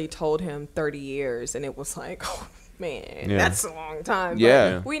literally told him 30 years and it was like, oh man, Yeah. that's a long time. But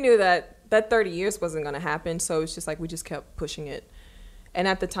Yeah. we knew that 30 years wasn't going to happen, so it's just like we just kept pushing it. And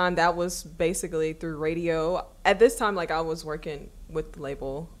at the time, that was basically through radio. At this time, like I was working with the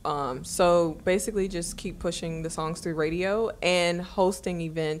label, so basically just keep pushing the songs through radio and hosting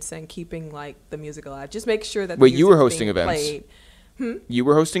events and keeping like the music alive. Just make sure that. Wait, the you were music's hosting being events? played. You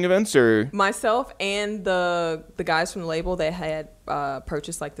were hosting events, or Myself and the guys from the label, they had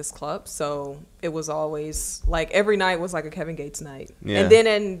purchased like this club, so it was always like every night was like a Kevin Gates night. Yeah. And then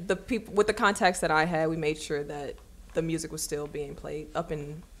in the people with the contacts that I had, we made sure that the music was still being played up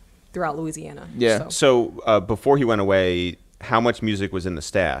in throughout Louisiana. Yeah. So before he went away, how much music was in the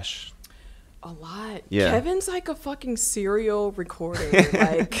stash? A lot. Yeah. Kevin's like a fucking serial recorder.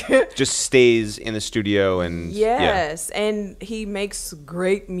 Like Just stays in the studio and yes, and he makes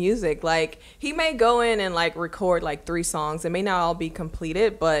great music. Like he may go in and like record like 3 songs. It may not all be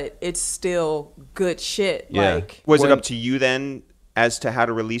completed, but it's still good shit. Yeah. Like Was it up to you then as to how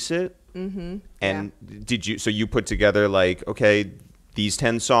to release it? mm-hmm. And did you? So you put together like, okay, these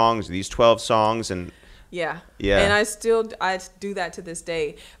 10 songs, these 12 songs, and Yeah. Yeah. And I do that to this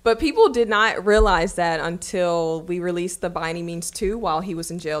day. But people did not realize that until we released the By Any Means 2 while he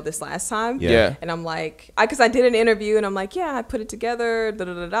was in jail this last time. Yeah. And I'm like, because I did an interview and I'm like, yeah, I put it together, da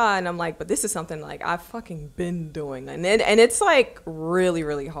da da da. And I'm like, but this is something like I've fucking been doing. And it's like really,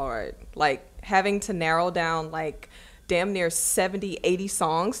 really hard. Like having to narrow down like damn near 70, 80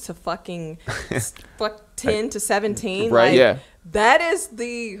 songs to fucking 10 to 17. Right, Like, yeah. That is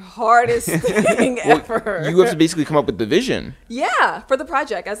the hardest thing ever. you have to basically come up with the vision. Yeah, for the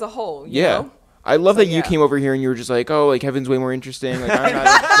project as a whole. You Yeah. know? I love So, that you yeah. came over here and you were just like, oh, like Kevin's way more interesting. Like I'm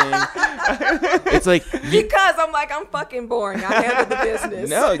not interesting. It's like Because I'm like, I'm fucking boring. I handle the business.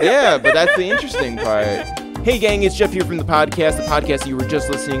 no, yeah, but that's the interesting part. Hey gang, it's Jeff here from the podcast that you were just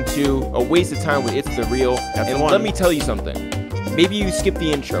listening to, A Waste of Time with It's The Real. That's And the one. let me tell you something. Maybe you skipped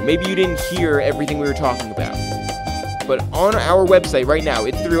the intro. Maybe you didn't hear everything we were talking about. But on our website right now,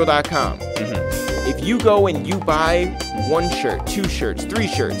 ItsTheReal.com, if you go and you buy 1 shirt, 2 shirts, 3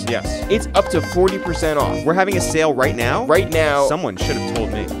 shirts, yes, it's up to 40% off. we're having a sale right now. Right now, Someone should have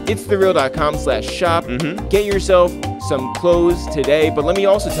told me. ItsTheReal.com/shop. Get yourself some clothes today. But let me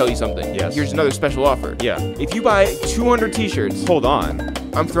also tell you something. Yes. Here's another special offer. Yeah. If you buy 200 t-shirts, Hold on.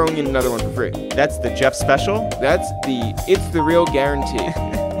 I'm throwing in another one for free. That's the Jeff special. That's the It's The Real guarantee.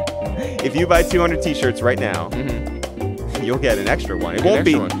 If you buy 200 t-shirts right now, you'll get an extra one. It An won't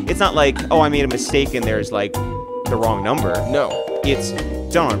be. extra one. It's not like, oh, I made a mistake and there's like the wrong number. No. It's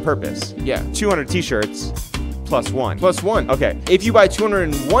done on purpose. Yeah. 200 t-shirts plus 1. Plus 1. Okay. If you buy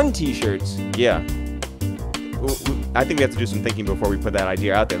 201 t-shirts, Yeah. I think we have to do some thinking before we put that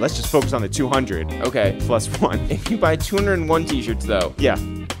idea out there. Let's just focus on the 200 okay. plus 1. If you buy 201 t-shirts, though, Yeah.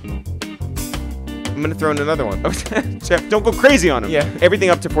 I'm going to throw in another one. Jeff, don't go crazy on them. Yeah. Everything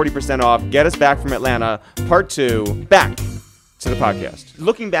up to 40% off. Get us back from Atlanta. Part 2. Back to the podcast.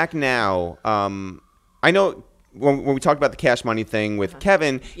 Looking back now, I know when we talked about the cash money thing with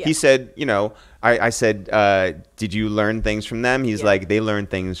Kevin, Yeah. he said, you know, I said, did you learn things from them? He's Yeah. like, they learned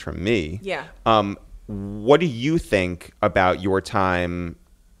things from me. Yeah. What do you think about your time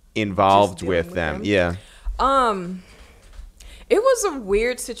involved Just dealing with with them? them? Yeah. It was a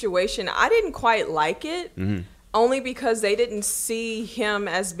weird situation. I didn't quite like it. Only because they didn't see him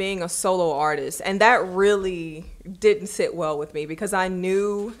as being a solo artist. And that really didn't sit well with me because I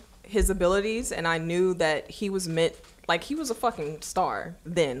knew his abilities and I knew that he was meant, like he was a fucking star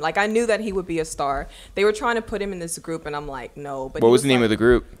then. Like I knew that he would be a star. They were trying to put him in this group and I'm like, no. But what was the name of the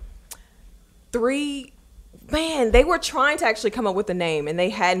group? They were trying to actually come up with a name and they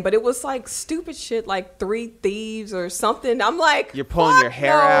hadn't, but it was like stupid shit like 3 Thieves or something. I'm like, You're pulling your fuck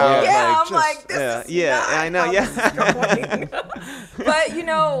hair no. out. Yeah, I'm just- like, this yeah, is yeah, not I know, how yeah. this is going. But you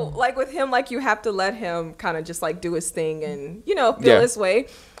know, like with him, like you have to let him kind of just like do his thing and you know feel Yeah. his way.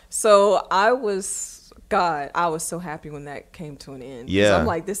 So I was so happy when that came to an end. 'Cause Yeah. I'm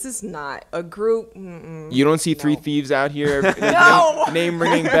like, this is not a group. You don't see 3 No. Thieves out here? No. Name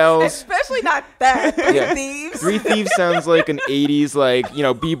ringing bells. Especially not that. 3 Yeah. Thieves. 3 Thieves sounds like an 80s, like, you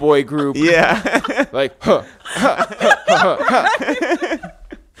know, b-boy group. Yeah. Like,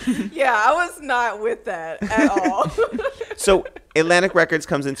 Yeah, I was not with that at all. So Atlantic Records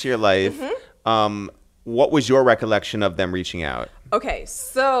comes into your life. What was your recollection of them reaching out? Okay,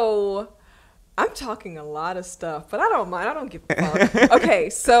 so I'm talking a lot of stuff, but I don't mind. I don't give a fuck. Okay,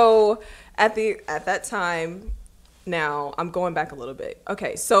 so at that time, now I'm going back a little bit.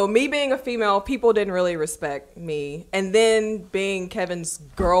 Okay, so me being a female, people didn't really respect me, and then being Kevin's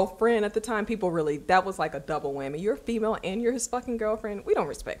girlfriend at the time, that was like a double whammy. You're a female and you're his fucking girlfriend. We don't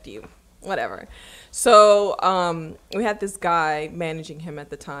respect you. Whatever. So we had this guy managing him at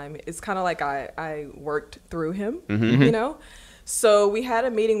the time. It's kind of like I worked through him, you know? So we had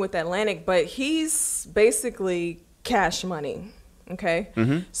a meeting with Atlantic, but he's basically cash money, okay?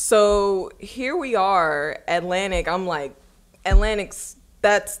 So here we are, Atlantic. I'm like, Atlantic's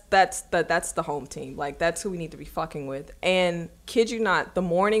that's the home team. Like, that's who we need to be fucking with. And kid you not, the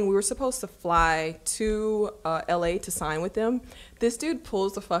morning we were supposed to fly to LA to sign with them, this dude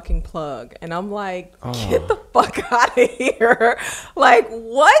pulls the fucking plug, and I'm like, get the fuck out of here. Like,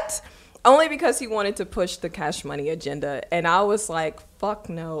 what? Only because he wanted to push the Cash Money agenda. And I was like, fuck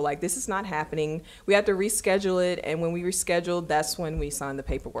no, like, this is not happening. We have to reschedule it. And when we rescheduled, that's when we signed the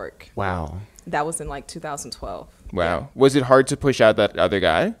paperwork. Wow. That was in like 2012. Wow. Yeah. Was it hard to push out that other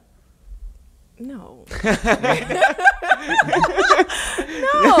guy? No.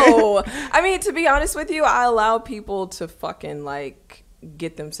 No. I mean, to be honest with you, I allow people to fucking like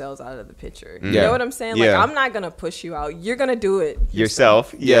get themselves out of the picture. You know what I'm saying? Like, I'm not going to push you out. You're going to do it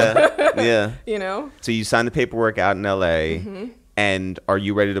yourself. Yeah. Yeah. You know? So you signed the paperwork out in LA, and are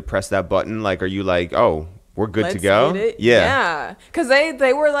you ready to press that button? Like, are you like, oh, we're good to go? Get it. Yeah. Because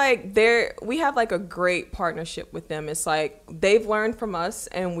they were like, we have like a great partnership with them. It's like they've learned from us,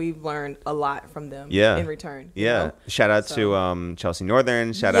 and we've learned a lot from them in return. Yeah. You know? Shout out to Chelsea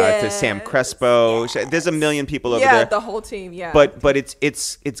Northern. Shout out to Sam Crespo. There's a million people over there. Yeah, the whole team. Yeah. But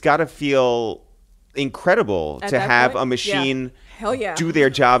it's got to feel incredible to have a machine Hell yeah. do their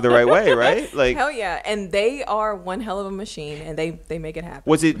job the right way, right? Like, hell yeah. And they are one hell of a machine, and they make it happen.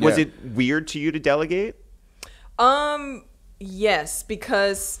 Was it weird to you to delegate? Yes,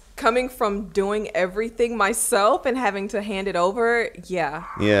 because coming from doing everything myself and having to hand it over, yeah.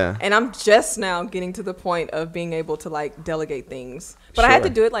 And I'm just now getting to the point of being able to like delegate things, but I had to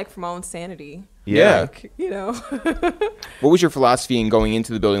do it like for my own sanity. Yeah. Like, you know. What was your philosophy in going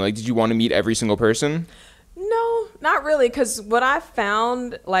into the building? Like, did you want to meet every single person? No, not really. Because what I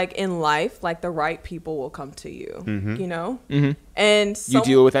found, like, in life, like, the right people will come to you, you know? And you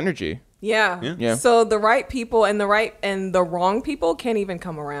deal with energy. Yeah. So the right people and the wrong people can't even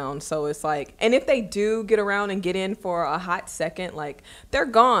come around. So it's like, and if they do get around and get in for a hot second, like, they're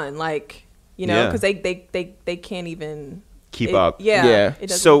gone. Like, you know, because they can't even keep up. Yeah.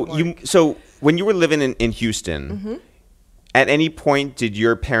 So when you were living in Houston, at any point did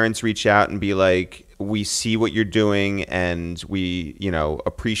your parents reach out and be like, we see what you're doing, and we, you know,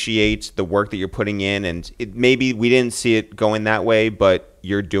 appreciate the work that you're putting in, and maybe we didn't see it going that way, but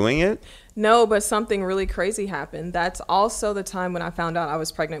you're doing it? No, but something really crazy happened. That's also the time when I found out I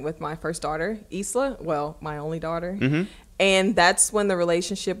was pregnant with my first daughter, Isla. Well, my only daughter. And that's when the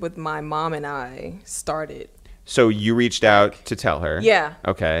relationship with my mom and I started. So you reached out to tell her? Yeah.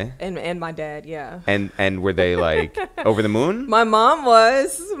 Okay. And my dad, yeah. And were they like over the moon? My mom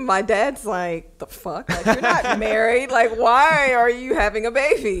was. My dad's like, the fuck? Like, you're not married. Like, why are you having a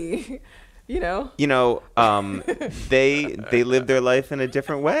baby? You know? They lived their life in a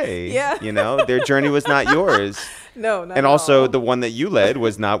different way. Yeah. You know, their journey was not yours. No, not and at also all. The one that you led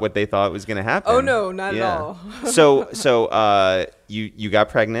was not what they thought was going to happen. Oh, no, not at all. So you got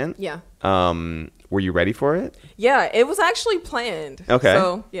pregnant? Yeah. Were you ready for it? Yeah, it was actually planned. Okay.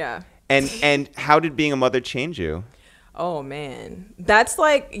 So, yeah. And how did being a mother change you? Oh, man. That's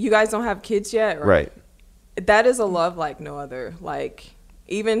like, you guys don't have kids yet, right? That is a love like no other. Like,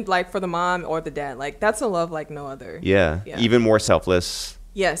 even like for the mom or the dad, like, that's a love like no other. Yeah. Even more selfless.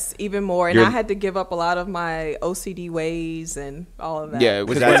 Yes, even more. And I had to give up a lot of my OCD ways and all of that. Yeah,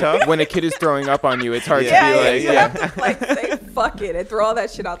 when a kid is throwing up on you, it's hard to be like, you have to like say fuck it and throw all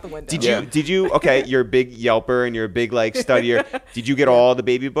that shit out the window. Did you okay, you're a big Yelper and you're a big like studier. Did you get all the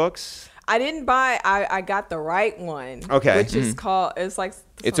baby books? I didn't buy. I got the right one. Okay. Which is called. It's like.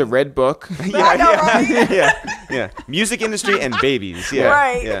 It's a red book. Yeah. Music industry and babies. Yeah.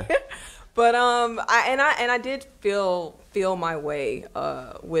 Right. Yeah. But I did feel my way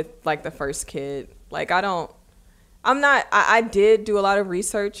with like the first kid. Like I did do a lot of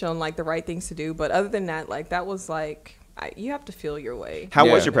research on like the right things to do, but other than that, like that was like you have to feel your way. How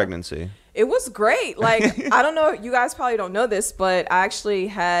was your pregnancy? It was great. Like, I don't know, you guys probably don't know this, but I actually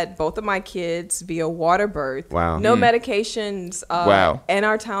had both of my kids via water birth. Wow. No medications. In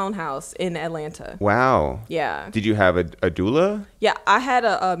our townhouse in Atlanta. Wow. Yeah. Did you have a doula? Yeah, I had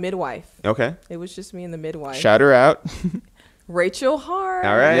a midwife. Okay. It was just me and the midwife. Shout her out. Rachel Hart.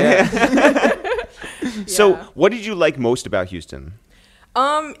 All right. Yeah. So, what did you like most about Houston?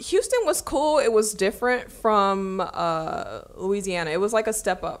 Houston was cool. It was different from Louisiana. It was like a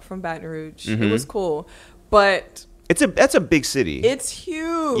step up from Baton Rouge. It was cool, but that's a big city. It's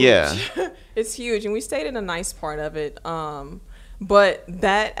huge. Yeah, it's huge, and we stayed in a nice part of it. But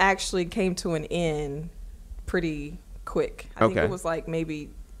that actually came to an end pretty quick. I think it was like maybe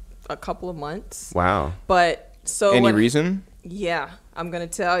a couple of months. Wow. But so any reason? Yeah, I'm gonna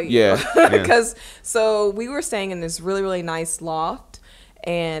tell you. Yeah. Because so we were staying in this really, really nice loft.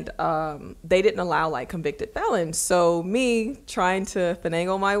 and they didn't allow like convicted felons. So me trying to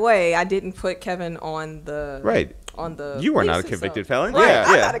finagle my way, I didn't put Kevin on the Right. on the. You were not a lease, convicted so- felon. Right, Yeah,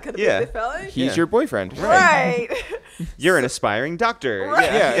 I'm yeah, not a convicted felon. He's your boyfriend. Right. You're an aspiring doctor.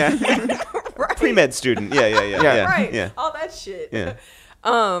 Right. Yeah. Yeah. Right. Pre-med student. Yeah. Right. Yeah. All that shit. Yeah.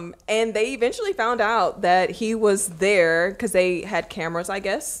 And they eventually found out that he was there because they had cameras, I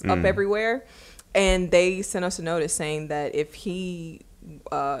guess, up everywhere. And they sent us a notice saying that if he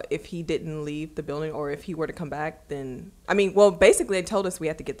didn't leave the building or if he were to come back, then basically they told us we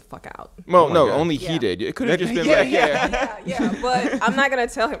had to get the fuck out. Well, my no, God. only Yeah. he did. It could have just been Yeah. But I'm not gonna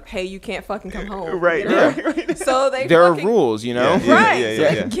tell him, hey, you can't fucking come home. Right, you know? right. So they There are fucking- rules, you know? Yeah. Right. Yeah, So yeah,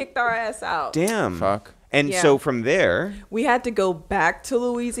 they yeah. kicked our ass out. Damn. Fuck. And Yeah. so from there, We had to go back to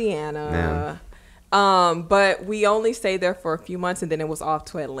Louisiana. But we only stayed there for a few months and then it was off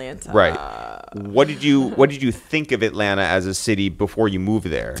to Atlanta. right? What did you think of Atlanta as a city before you moved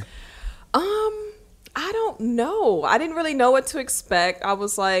there? I don't know. I didn't really know what to expect. I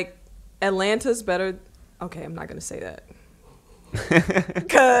was like, Atlanta's better. Okay, I'm not gonna say that.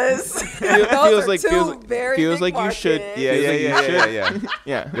 Because feels like very big you should. markets. Yeah.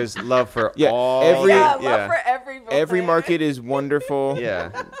 Yeah. There's love for Yeah, all. Love for every Every market is wonderful. Yeah.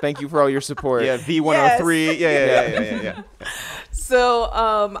 Thank you for all your support. Yeah, V103. Yes. Yeah. So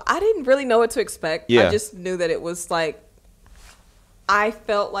I didn't really know what to expect. Yeah. I just knew that it was like I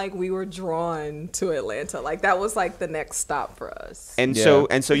felt like we were drawn to Atlanta. Like that was like the next stop for us. And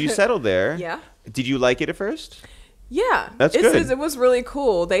Yeah. so you settled there. Yeah. Did you like it at first? Yeah, That's good. It was really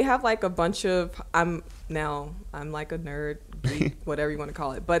cool. They have like a bunch of. I'm like a nerd, geek, whatever you want to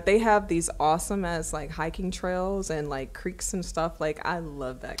call it. But they have these awesome as like hiking trails and like creeks and stuff. Like I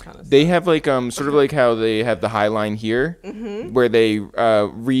love that kind of They stuff. have like sort of like how they have the High Line here, where they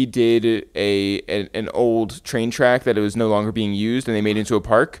redid an old train track that it was no longer being used, and they made it into a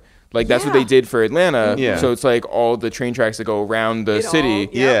park. Like that's what Yeah. they did for Atlanta. Yeah. So it's like all the train tracks that go around the It all- city.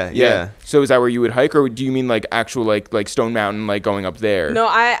 Yeah. Yeah. So is that where you would hike, or do you mean like actual like Stone Mountain, like going up there? No,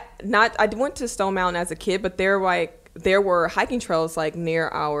 I went to Stone Mountain as a kid, but there were hiking trails like near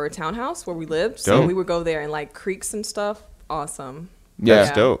our townhouse where we lived. So Dope. we would go there and like creeks and stuff. Awesome. Yeah.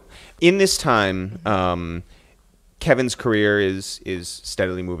 That's dope. In this time, Kevin's career is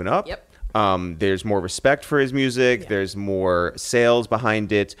steadily moving up. Yep. There's more respect for his music. Yeah. There's more sales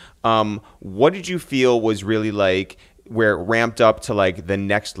behind it. What did you feel was really like where it ramped up to like the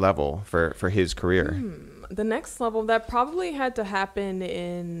next level for his career? The next level that probably had to happen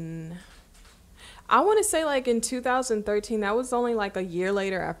in, I want to say like in 2013. That was only like a year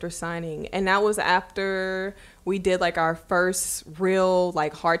later after signing, and that was after we did like our first real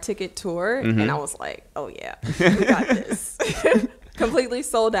like hard ticket tour, and I was like, oh yeah, we got this. Completely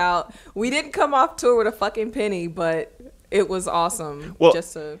sold out. We didn't come off tour with a fucking penny, but it was awesome. Well,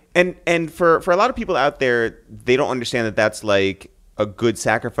 just to and for a lot of people out there, they don't understand that that's like a good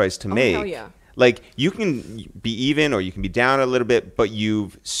sacrifice to make. hell yeah. Like you can be even or you can be down a little bit, but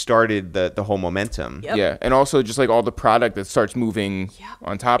you've started the whole momentum. Yep. Yeah, and also just like all the product that starts moving Yep.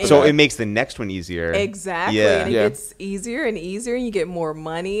 on top of So that. it makes the next one easier. Exactly. Yeah. And it Yeah. gets easier and easier and you get more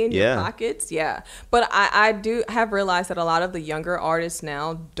money in Yeah. your pockets. Yeah. But I do have realized that a lot of the younger artists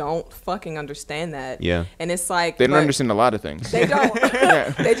now don't fucking understand that. Yeah. And it's like They don't but understand a lot of things. They don't.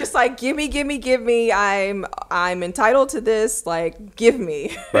 They just like give me. I'm entitled to this. Like give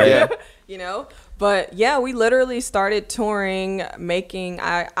me. Right. Yeah. You know? But yeah, we literally started touring,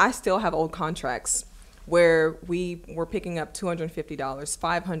 I still have old contracts where we were picking up $250,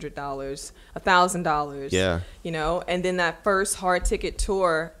 $500, $1,000. Yeah. You know, and then that first hard ticket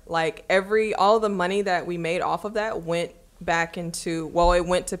tour, like all the money that we made off of that went back into, it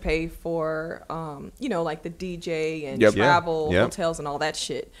went to pay for, like the DJ and Yep. travel, Yep. hotels and all that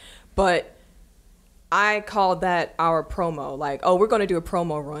shit. But I called that our promo. Like, oh, we're going to do a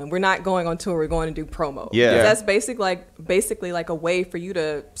promo run. We're not going on tour. We're going to do promo. Yeah. Because that's basically like a way for you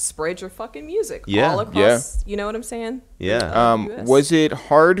to spread your fucking music Yeah. all across. You know what I'm saying? Yeah. US. Was it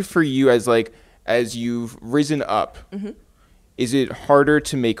hard for you as you've risen up? Is it harder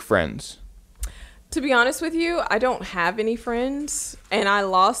to make friends? To be honest with you, I don't have any friends, and I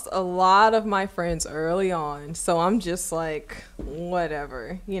lost a lot of my friends early on. So I'm just like,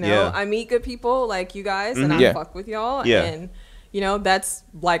 whatever, you know. Yeah. I meet good people like you guys, and I Yeah. fuck with y'all, Yeah. and that's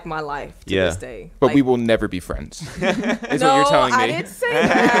like my life to Yeah. this day. But Like, we will never be friends. Is what no, you're telling me. I didn't say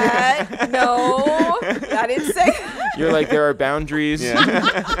that. No, I didn't say that. You're like, there are boundaries.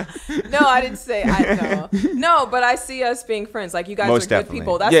 No, I didn't say no, but I see us being friends. Like you guys Most are definitely. good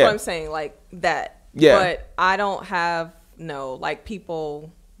people. That's Yeah. what I'm saying. Like that. Yeah. But I don't have like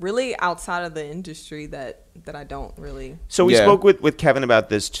people really outside of the industry that I don't really. So we spoke with Kevin about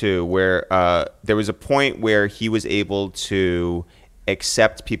this too, where there was a point where he was able to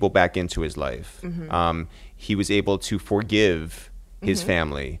accept people back into his life. He was able to forgive his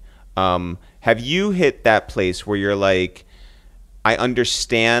family. Have you hit that place where you're like, I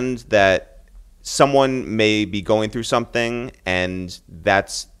understand that someone may be going through something and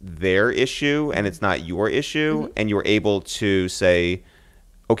that's their issue and it's not your issue, and you're able to say,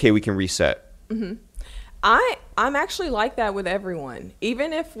 okay, we can reset? I'm actually like that with everyone.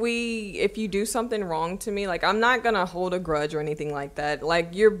 Even if you do something wrong to me, like I'm not gonna hold a grudge or anything like that. Like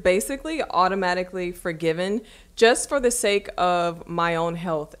you're basically automatically forgiven just for the sake of my own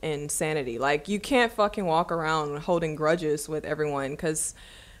health and sanity. Like you can't fucking walk around holding grudges with everyone, because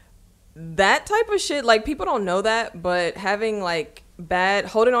that type of shit, like people don't know that, but having like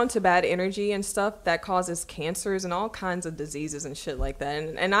holding on to bad energy and stuff, that causes cancers and all kinds of diseases and shit like that.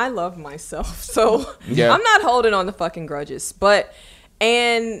 And I love myself, so I'm not holding on to fucking grudges.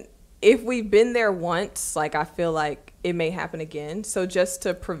 And if we've been there once, like I feel like it may happen again. So just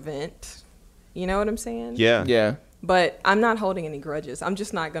to prevent, you know what I'm saying? Yeah. But I'm not holding any grudges. I'm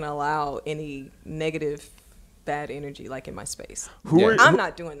just not gonna allow any negative bad energy like in my space. I'm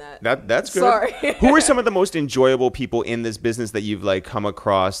not doing that. That's good. Sorry. Who are some of the most enjoyable people in this business that you've like come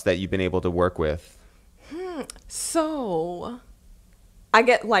across that you've been able to work with? So I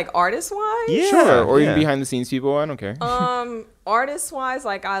get like artist wise. Yeah, sure. Or even behind the scenes people. I don't care. Artist wise,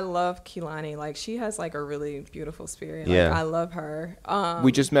 like I love Kehlani. Like she has like a really beautiful spirit. Like, I love her.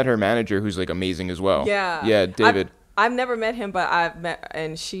 We just met her manager, who's like amazing as well. Yeah, David. I've never met him, but I've met,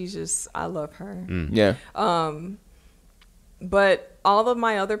 and she's just, I love her. Yeah. But all of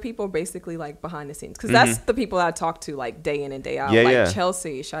my other people are basically like behind the scenes, because that's the people I talk to like day in and day out.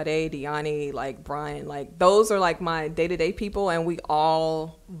 Chelsea, Sade, Deani, like Brian, like those are like my day-to-day people, and we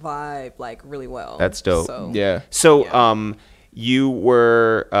all vibe like really well. That's dope. So, you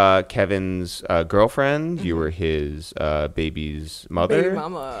were Kevin's girlfriend. You were his baby's mother. Baby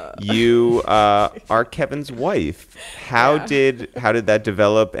mama. You are Kevin's wife. How did that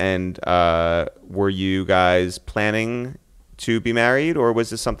develop? And were you guys planning to be married, or was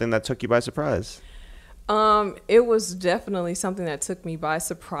this something that took you by surprise? It was definitely something that took me by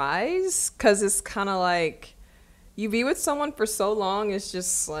surprise, because it's kind of like you be with someone for so long. It's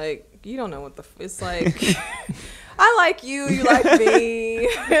just like you don't know what it's like. I like you, you like me,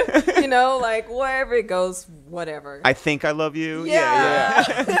 you know, like wherever it goes, whatever. I think I love you.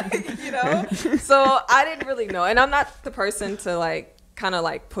 Yeah. You know, so I didn't really know. And I'm not the person to like kind of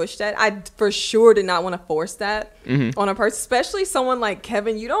like push that. I for sure did not want to force that on a person, especially someone like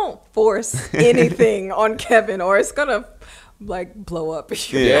Kevin. You don't force anything on Kevin, or it's going to like blow up.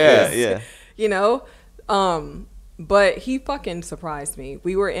 You know, but he fucking surprised me.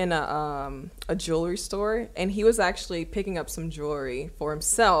 We were in a jewelry store, and he was actually picking up some jewelry for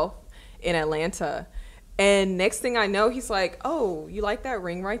himself in Atlanta. And next thing I know, he's like, "Oh, you like that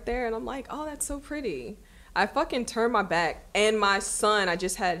ring right there?" And I'm like, "Oh, that's so pretty." I fucking turned my back, and my son, I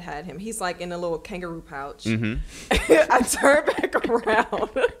just had him. He's like in a little kangaroo pouch. I turned back around,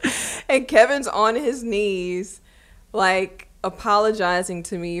 and Kevin's on his knees, like apologizing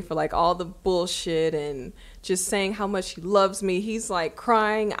to me for like all the bullshit and just saying how much he loves me. He's like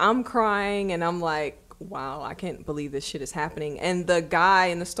crying, I'm crying, and I'm like, wow, I can't believe this shit is happening. And the guy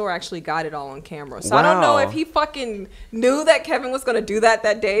in the store actually got it all on camera. So I don't know if he fucking knew that Kevin was going to do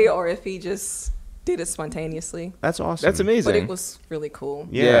that day, or if he just did it spontaneously. That's awesome. That's amazing. But it was really cool.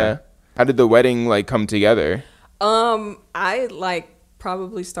 Yeah. How did the wedding like come together? I like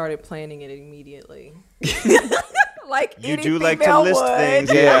probably started planning it immediately. Like you any do like to list would.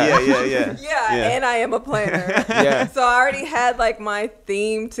 things. Yeah, and I am a planner. So I already had like my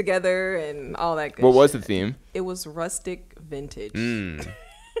theme together and all that good What shit. was the theme? It was rustic vintage.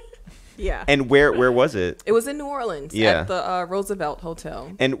 Yeah. And where was it? It was in New Orleans at the Roosevelt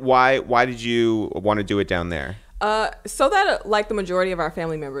Hotel. And why did you want to do it down there? So that like the majority of our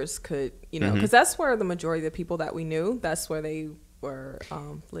family members could, you know, because that's where the majority of the people that we knew, that's where they were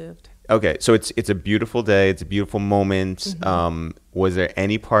lived. Okay, so it's a beautiful day. It's a beautiful moment. Was there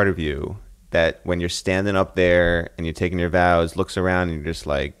any part of you that when you're standing up there and you're taking your vows, looks around and you're just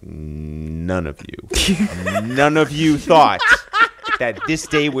like, none of you thought that this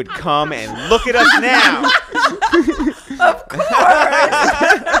day would come, and look at us now. Of course.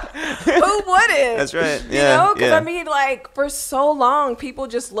 Who wouldn't? That's right. You know, because I mean, like for so long, people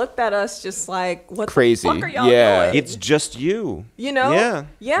just looked at us just like, what crazy. the fuck are y'all doing? It's just you. You know?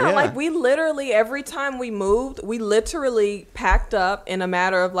 Yeah. Like we literally, every time we moved, we literally packed up in a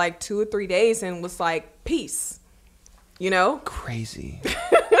matter of like 2 or 3 days and was like, peace. You know? Crazy.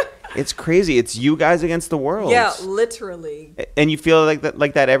 It's crazy. It's you guys against the world. Yeah, literally. And you feel like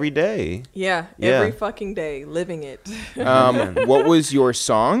that every day. Yeah, every fucking day, living it. What was your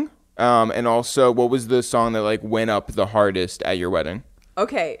song? And also, what was the song that like went up the hardest at your wedding?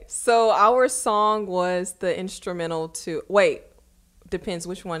 Okay, so our song was the instrumental to depends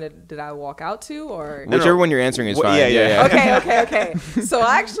which one did I walk out to or Whichever one you're answering is fine. Yeah. Okay. So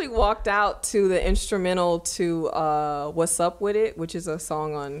I actually walked out to the instrumental to What's Up With It, which is a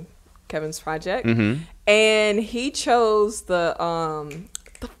song on Kevin's project. And he chose that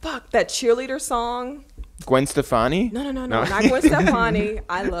cheerleader song. Gwen Stefani? No, not Gwen Stefani.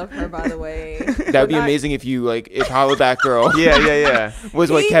 I love her, by the way. That'd be amazing if Hollaback Girl Yeah. was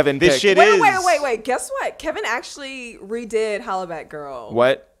what Kevin picked. This shit wait, is. Wait. Guess what? Kevin actually redid Hollaback Girl.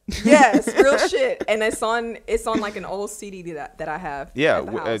 What? Yes, real shit. And it's on like an old CD that I have. Yeah, at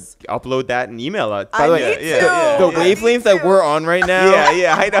the house. upload that and email it. By the way, the wavelength that we're on right now.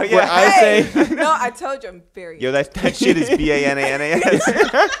 Yeah, I know. Where I say, no, I told you I'm very. Yo, that shit is BANANAS.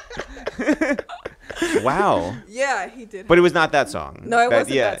 Wow. Yeah, he did. But it was not that song. No, it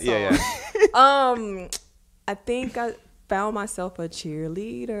wasn't that song. Yeah. I think I found myself a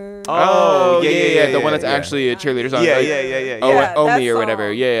cheerleader. Oh, yeah. The one that's actually a cheerleader song. Yeah. Oh, that me or song.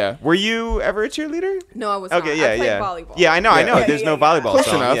 whatever. Yeah. Were you ever a cheerleader? No, I was Okay, not. I played volleyball. Yeah, I know. Yeah, There's no yeah. volleyball Close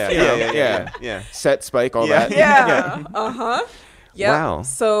song. enough. Yeah. Set, spike, all Yeah. that. Yeah. Uh-huh. Yep. Wow.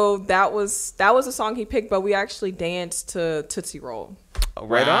 So that was a song he picked, but we actually danced to Tootsie Roll.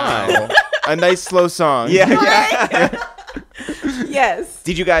 Right on. A nice slow song. Yeah. Yes.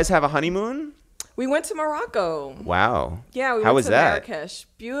 Did you guys have a honeymoon? We went to Morocco. Wow. Yeah, we How went was to that? Marrakesh.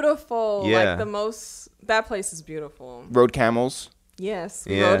 Beautiful. Yeah. That place is beautiful. Rode camels. Yes,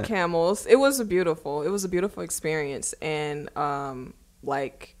 we Yeah. rode camels. It was a beautiful experience. And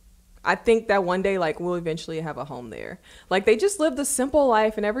I think that one day we'll eventually have a home there. They just live the simple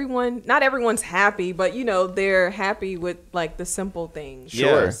life, and not everyone's happy, but they're happy with the simple things.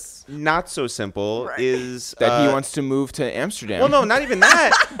 Sure. Yes. Not so simple is That he wants to move to Amsterdam. Well, no, not even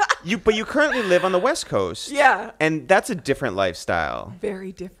that. But you currently live on the West Coast. Yeah. And that's a different lifestyle.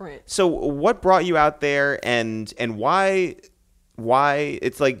 Very different. So what brought you out there, and why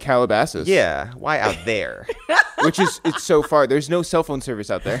it's like Calabasas. Yeah, why out there? It's so far. There's no cell phone service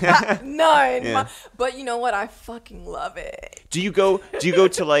out there. None. Yeah. But you know what? I fucking love it. Do you go to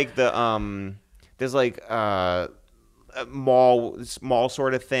the there's a mall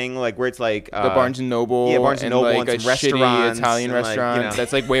sort of thing, where it's The Barnes and Noble. Yeah, Barnes and Noble and a some restaurants, shitty Italian and, restaurant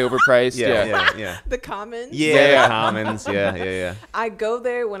that's way overpriced. yeah. The Commons. Yeah, Commons. Yeah. I go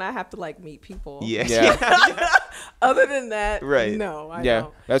there when I have to meet people. Yeah. Other than that, Right. no, I Yeah,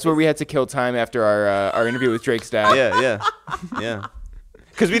 don't. that's where we had to kill time after our interview with Drake's dad. Yeah.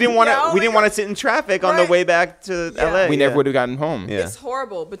 Because we didn't want to sit in traffic on the Right. way back to LA. We never would have gotten home. Yeah. It's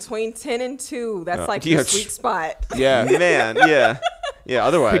horrible. Between 10 and 2, that's yeah. the sweet spot. Yeah. Man, yeah.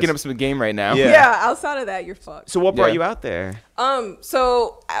 Otherwise, Picking up some game right now. Yeah. Yeah, outside of that, you're fucked. So what brought Yeah. you out there?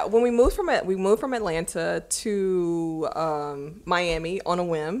 So when we moved from Atlanta to Miami on a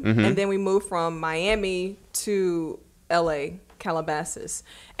whim, and then we moved from Miami to LA, Calabasas.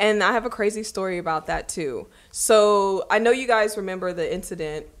 And I have a crazy story about that too. So I know you guys remember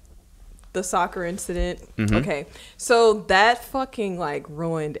the soccer incident. Okay. So that fucking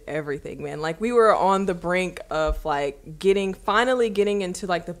ruined everything, man. We were on the brink of finally getting into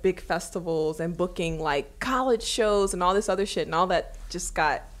the big festivals and booking college shows and all this other shit, and all that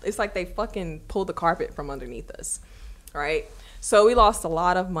it's they fucking pulled the carpet from underneath us. Right? So we lost a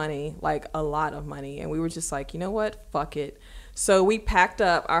lot of money, and we were just you know what? Fuck it. So we packed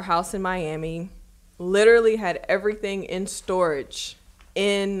up our house in Miami, literally had everything in storage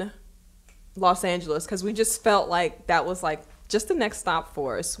in Los Angeles because we just felt that was just the next stop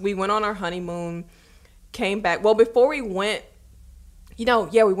for us. We went on our honeymoon, came back. Well, before we went, we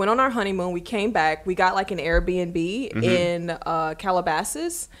went on our honeymoon. We came back. We got an Airbnb in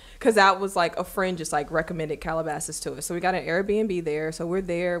Calabasas because that was a friend just recommended Calabasas to us. So we got an Airbnb there. So we're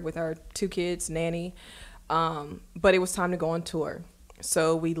there with our 2 kids, nanny. But it was time to go on tour.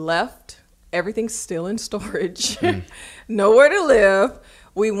 So we left. Everything's still in storage. Nowhere to live.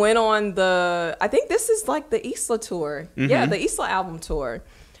 We went on I think this is the Isla tour. Yeah, the Isla album tour.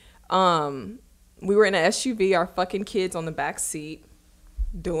 We were in an SUV, our fucking kids on the back seat.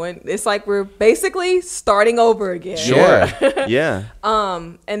 It's we're basically starting over again. Sure. Yeah.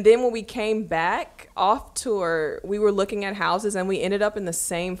 And then when we came back off tour, we were looking at houses and we ended up in the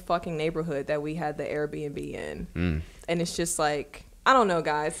same fucking neighborhood that we had the Airbnb in. And it's just I don't know,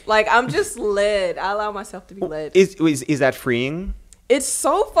 guys. I'm just led. I allow myself to be led. Is that freeing? It's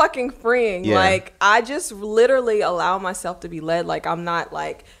so fucking freeing. Yeah. Like, I just literally allow myself to be led. Like, I'm not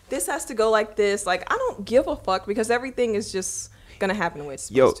like, this has to go like this. Like, I don't give a fuck because everything is just gonna happen the way it's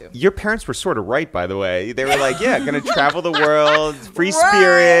supposed to. Your parents were sort of right, by the way. They were like, yeah, gonna travel the world, free Right,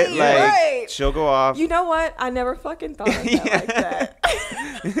 spirit, like right. she'll go off. You know what? I never fucking thought of that like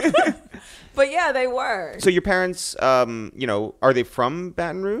that. But yeah, they were. So your parents, are they from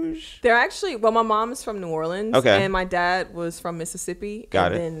Baton Rouge? They're actually, well, my mom is from New Orleans. Okay. And my dad was from Mississippi.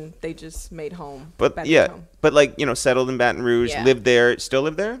 Got it. And then they just made home. But Baton yeah, Rouge home. but like, settled in Baton Rouge, Yeah. lived there, still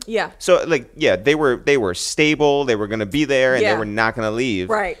live there? Yeah. So like, yeah, they were stable, they were going to be there, and they Yeah. were not going to leave.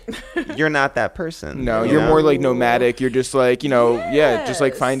 Right. You're not that person. No, you you're know? more like nomadic. You're just like, just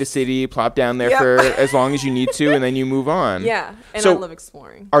like Yes. find a city, plop down there Yep. for as long as you need to, and then you move on. Yeah. And So- I love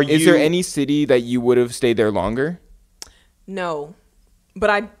exploring. Is there any city that you would have stayed there longer? No. But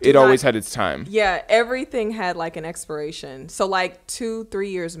I do It not- always had its time. Yeah, everything had like an expiration. So like 2-3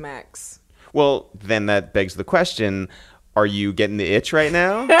 years max. Well, then that begs the question, are you getting the itch right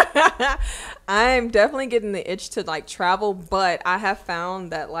now? I'm definitely getting the itch to like travel, but I have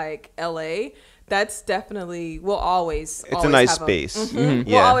found that like LA, that's definitely we'll always It's a nice have space. We'll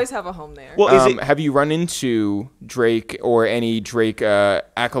Yeah. always have a home there. Well, is it Have you run into Drake or any Drake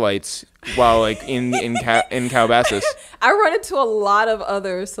acolytes while like in Calabasas? I run into a lot of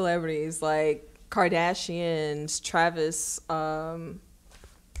other celebrities like Kardashians, Travis,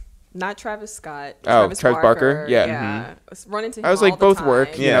 not Travis Scott. Oh, Travis Barker? Yeah. Yeah. Run into him I was all like, the both time.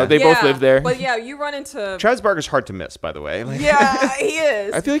 work. Yeah. They both Yeah, live there. But yeah, you run into. Travis Barker's hard to miss, by the way. Like, Yeah, he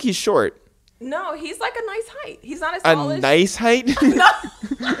is. I feel like he's short. No, he's like a nice height. He's not as A tall as. nice height? Meaning,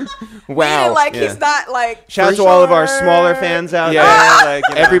 Wow. like Yeah. he's not like. shout out for to all of our sure. smaller fans out Yeah. there.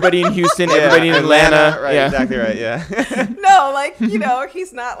 Like, Everybody in Houston, yeah, everybody in Atlanta. Right, Yeah. exactly right, yeah. No, like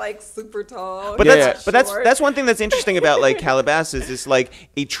he's not like super tall. But He's Yeah, not that's but that's short. that's one thing that's interesting about like Calabasas is like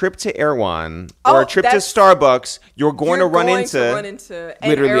a trip to Erewhon Oh, or a trip to that's- Starbucks, you're going You're to run going into to run into and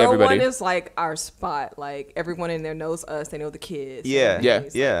Literally Erewhon everybody. is like our spot. Like everyone in there knows us. They know the kids. Yeah, Yeah.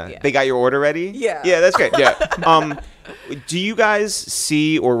 Everybody's yeah. like, They got your order ready? Yeah. Yeah, that's great. Yeah. Do you guys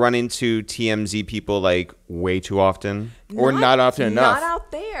see or run into TMZ people like way too often? Or not often enough. Not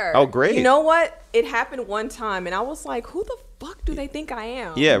out there. Oh, great. You know what? It happened one time, and I was like, "Who the fuck do they think I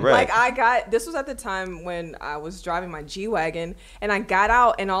am?" Yeah, right. Like this was at the time when I was driving my G-Wagon, and I got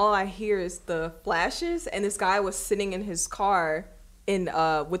out, and all I hear is the flashes, and this guy was sitting in his car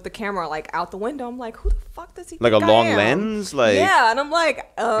with the camera like out the window. I'm like, who the fuck does he Like a think I long am? lens? Like Yeah, and I'm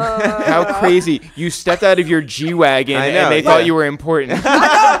like, How crazy. You stepped out of your G-Wagon I know, and they yeah. thought you were important. I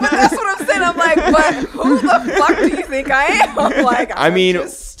know, but that's what I'm saying. I'm like, but who the fuck do you think I am? I'm like, I mean,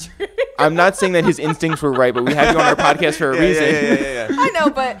 just I'm not saying that his instincts were right, but we have you on our podcast for a yeah, reason. yeah. I know,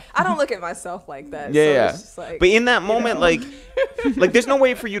 but I don't look at myself like that. Yeah, so yeah. It's just like, But in that moment, know? like there's no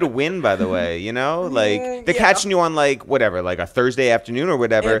way for you to win, by the way, Like they're Yeah. catching you on like whatever, like a Thursday afternoon or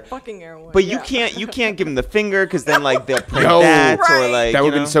whatever. and fucking Erewhon. But yeah. you can't give them the finger because then like they'll print No. that or Right. like That would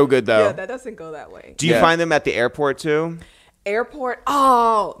you have been know? so good, though. Yeah, that doesn't go that way. Do you Yeah. find them at the airport too? Airport.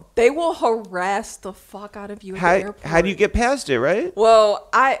 Oh, they will harass the fuck out of you at the airport. How do you get past it, right? Well,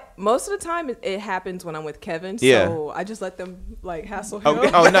 most of the time it happens when I'm with Kevin, so Yeah. I just let them like hassle him.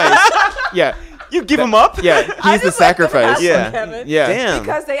 Okay. Oh, nice. Yeah. You give them up? Yeah. I He's the just let them sacrifice. hassle Yeah. Kevin. Yeah. Damn.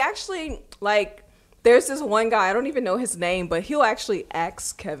 Because they actually like. There's this one guy, I don't even know his name, but he'll actually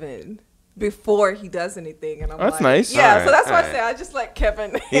ask Kevin before he does anything, and I'm That's like, nice. Yeah, Alright, so that's why I alright. say I just let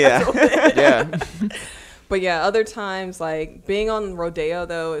Kevin. Yeah. handle it. Yeah. But yeah, other times like being on rodeo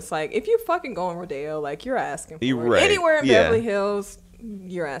though, it's like if you fucking go on rodeo, like you're asking for You're it. right. Anywhere in Yeah. Beverly Hills,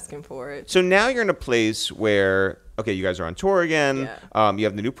 you're asking for it. So now you're in a place where okay, you guys are on tour again. Yeah. You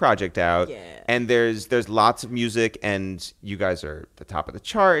have the new project out, Yeah. and there's lots of music, and you guys are at the top of the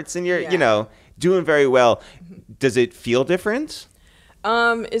charts, and you're Yeah. doing very well. Does it feel different?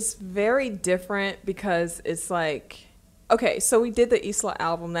 It's very different because it's like, okay, so we did the Isla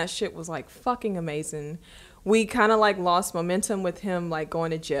album. That shit was like fucking amazing. We kind of like lost momentum with him like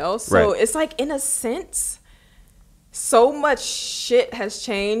going to jail. So Right. it's like in a sense, so much shit has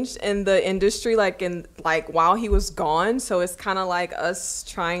changed in the industry like while he was gone. So it's kind of like us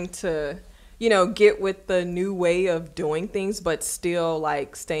trying to, get with the new way of doing things, but still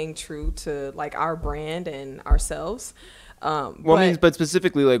like staying true to like our brand and ourselves. Well, but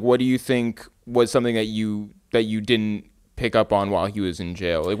specifically, like, what do you think was something that you didn't pick up on while he was in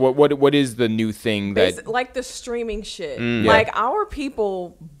jail? Like what is the new thing that like the streaming shit? Yeah. Like our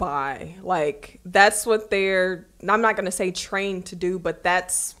people buy. Like that's what they're. I'm not gonna say trained to do, but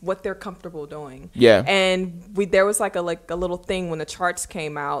that's what they're comfortable doing. Yeah. And there was like a little thing when the charts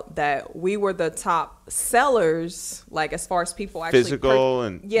came out that we were the top sellers, like as far as people actually physical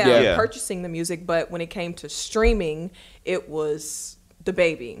purchasing the music. But when it came to streaming, it was the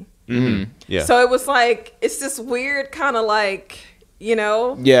baby. Mm-hmm. Yeah. So it was like it's this weird kind of like, you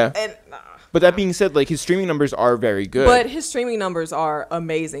know. Yeah. And. But that being said, like his streaming numbers are very good. But his streaming numbers are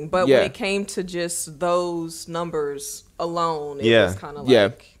amazing. But Yeah. when it came to just those numbers alone, it Yeah. was kind of Yeah.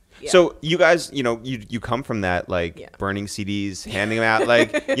 like. Yeah. So you guys, you know, you come from that like burning CDs, handing them out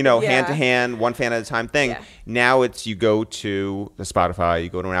like, you know, hand to hand, one fan at a time thing. Yeah. Now it's you go to the Spotify, you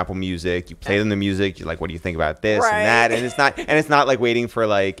go to an Apple Music, you play them the music, you're like, what do you think about this Right. and that? And it's not like waiting for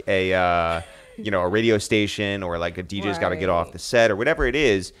like a you know, a radio station or like a DJ's got to get off the set or whatever it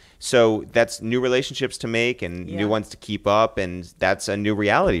is. So that's new relationships to make and new ones to keep up. And that's a new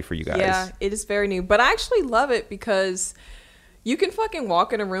reality for you guys. Yeah, it is very new. But I actually love it because you can fucking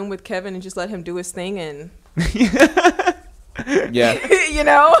walk in a room with Kevin and just let him do his thing and, Yeah. you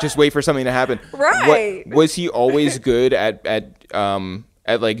know, Just wait for something to happen. Right. Was he always good at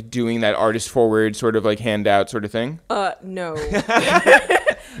like doing that artist forward sort of like handout sort of thing? no.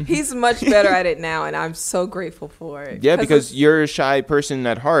 He's much better at it now, and I'm so grateful for it. Yeah, because you're a shy person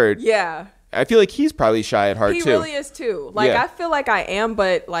at heart. Yeah. I feel like he's probably shy at heart He too. really is too. Like Yeah. I feel like I am,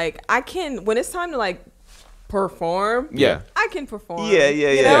 but like I can when it's time to like perform. Yeah. I can perform. Yeah.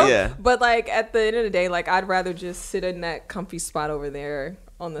 you know? Yeah. But like at the end of the day, like I'd rather just sit in that comfy spot over there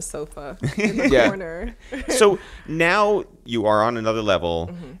on the sofa in the Yeah. corner. So now you are on another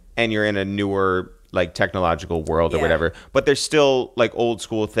level and you're in a newer like technological world or whatever, but there's still like old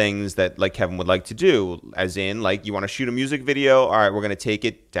school things that like Kevin would like to do, as in like you want to shoot a music video. All right, we're going to take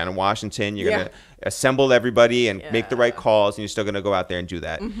it down in Washington. You're going to assemble everybody and make the right calls, and you're still going to go out there and do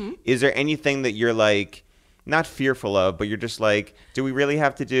that. Is there anything that you're like not fearful of, but you're just like, do we really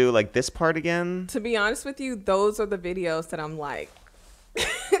have to do like this part again? To be honest with you, those are the videos that I'm like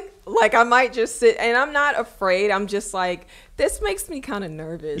like I might just sit and I'm not afraid. I'm just like, this makes me kind of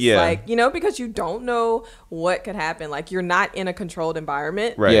nervous. Yeah. Like, you know, because you don't know what could happen. Like you're not in a controlled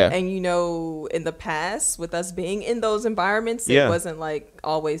environment. Right. Yeah. And you know, in the past with us being in those environments, Yeah. it wasn't like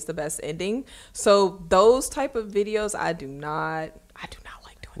always the best ending. So those type of videos, I do not like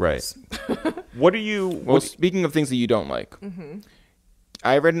doing Right. those. What are you? Well, speaking of things that you don't like,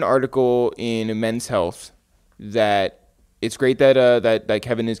 I read an article in Men's Health that it's great that that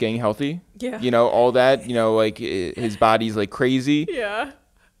Kevin is getting healthy. Yeah. You know, all that, you know, like his body's like crazy. Yeah.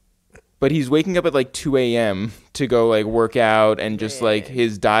 But he's waking up at like 2 a.m. to go like work out and just like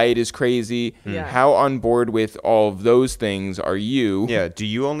his diet is crazy. Yeah. How on board with all of those things are you? Yeah. Do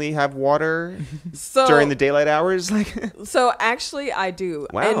you only have water So during the daylight hours? Like, So actually I do.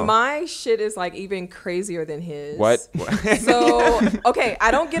 Wow. And my shit is like even crazier than his. What? So, okay,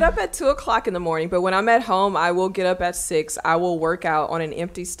 I don't get up at 2 o'clock in the morning, but when I'm at home, I will get up at 6. I will work out on an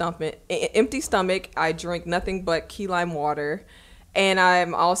empty stomach. I drink nothing but key lime water. And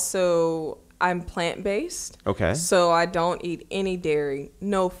I'm plant-based. Okay. So I don't eat any dairy,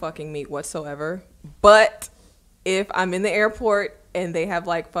 no fucking meat whatsoever. But if I'm in the airport and they have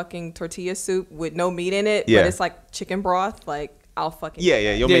like fucking tortilla soup with no meat in it, Yeah. but it's like chicken broth, like I'll fucking yeah, eat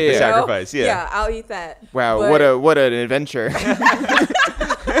that. you'll Yeah, make the yeah. sacrifice. You know? Yeah. I'll eat that. Wow, But what an adventure.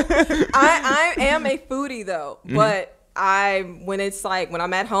 I am a foodie though, but when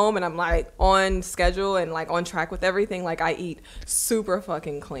I'm at home and I'm like on schedule and like on track with everything, like I eat super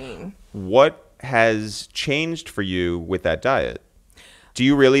fucking clean. What has changed for you with that diet? Do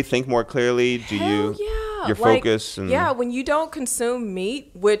you really think more clearly? Do Hell you yeah. your Like, focus and yeah, when you don't consume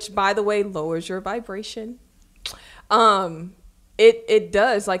meat, which by the way lowers your vibration, it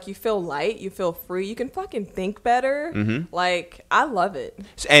does. Like you feel light, you feel free, you can fucking think better. Like I love it.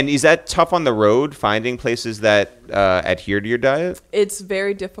 And is that tough on the road, finding places that adhere to your diet? It's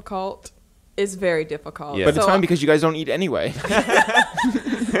very difficult. It's very difficult. Yeah. But it's So fine because you guys don't eat anyway.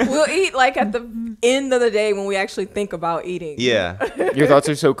 we'll eat like at the end of the day when we actually think about eating. Yeah. Your thoughts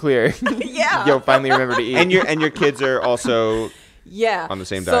are so clear. Yeah. You'll finally remember to eat. and your kids are also Yeah. on the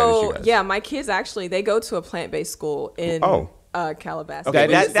same diet as you guys. Yeah, my kids actually, they go to a plant-based school in Calabasas. Okay,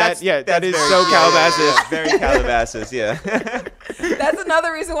 That is- that's that is very- so Calabasas. yeah, very Calabasas, yeah. That's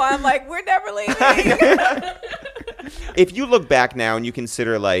another reason why I'm like, we're never leaving. If you look back now and you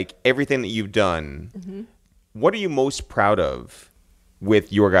consider like everything that you've done, what are you most proud of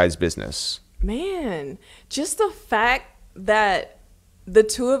with your guys' business? Man, just the fact that the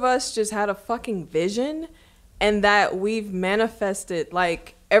two of us just had a fucking vision and that we've manifested,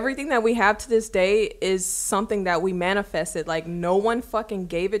 like, everything that we have to this day is something that we manifested. Like, no one fucking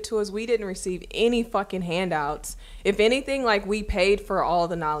gave it to us. We didn't receive any fucking handouts. If anything, like, we paid for all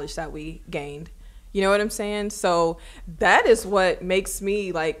the knowledge that we gained. You know what I'm saying? So that is what makes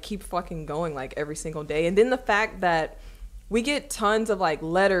me, like, keep fucking going, like, every single day. And then the fact that we get tons of, like,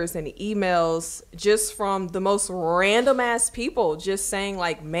 letters and emails just from the most random ass people just saying,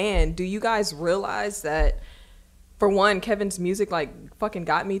 like, man, do you guys realize that, for one, Kevin's music, like, fucking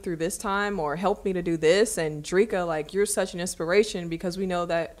got me through this time or helped me to do this. And Dreka, like, you're such an inspiration, because we know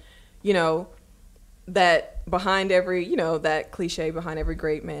that, you know, that behind every, you know, that cliche, behind every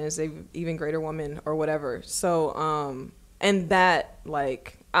great man is an even greater woman or whatever. So, and that,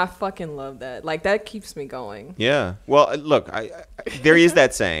 like, I fucking love that. Like, that keeps me going. Yeah. Well, look, there is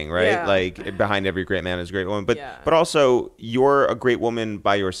that saying, right? Yeah. Like, behind every great man is a great woman. But Yeah. but also, you're a great woman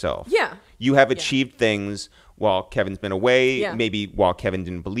by yourself. Yeah. You have achieved things while Kevin's been away, Yeah. maybe while Kevin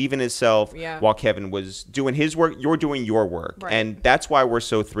didn't believe in himself, Yeah. while Kevin was doing his work, you're doing your work. Right. And that's why we're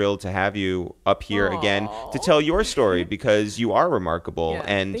so thrilled to have you up here again to tell your story, because you are remarkable. Yeah,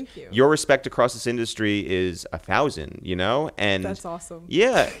 and thank you. your respect across this industry is 1,000, you know? And That's awesome.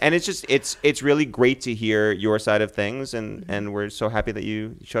 Yeah. And it's just, it's really great to hear your side of things. And we're so happy that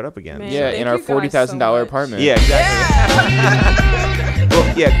you showed up again. Man. Yeah, Thank in our you guys so $40,000 much. apartment. Yeah, exactly.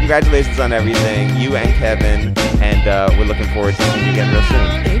 Well, yeah, congratulations on everything, you and Kevin, and we're looking forward to seeing you again real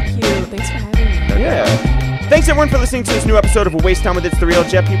soon. Thank you. Thanks for having me. Yeah. Thanks everyone for listening to this new episode of A Waste Time with It's The Real.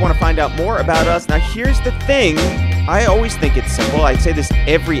 Jeff, you want to find out more about us? Now, here's the thing. I always think it's simple. I say this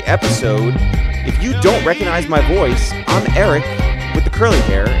every episode. If you don't recognize my voice, I'm Eric with the curly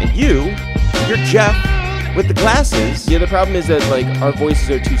hair, and you're Jeff with the glasses. Yeah, the problem is that, like, our voices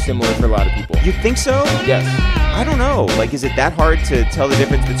are too similar for a lot of people. You think so? Yes. I don't know. Like, is it that hard to tell the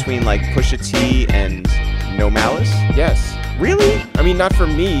difference between, like, Pusha T and No Malice? Yes. Really? I mean, not for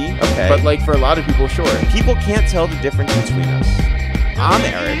me, Okay. but, like, for a lot of people, sure. People can't tell the difference between us. I'm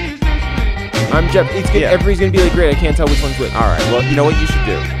Eric. I'm Jeff. It's good. Yeah. Everybody's going to be like, great, I can't tell which one's which. All right. Well, you know what you should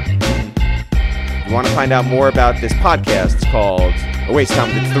do? You want to find out more about this podcast? It's called A Waste Time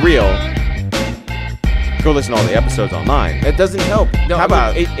with It's The Real. Go listen to all the episodes online. That doesn't help. No, How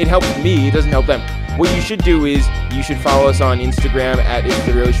about- it helps me? It doesn't help them. What you should do is you should follow us on Instagram at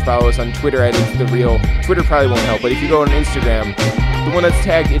ItsTheReal. You should follow us on Twitter at ItsTheReal. Twitter probably won't help, but if you go on Instagram, the one that's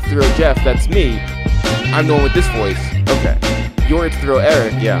tagged ItsTheReal Jeff, that's me. I'm the one with this voice. Okay. You're ItsTheReal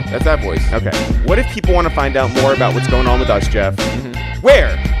Eric. Yeah. That's that voice. Okay. What if people want to find out more about what's going on with us, Jeff?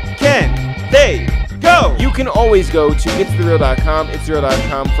 Where can they go? You can always go to itsthereal.com,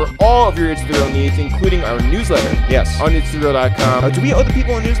 itsthereal.com for all of your It's The Real needs, including our newsletter. Yes. On itsthereal.com. Do we owe the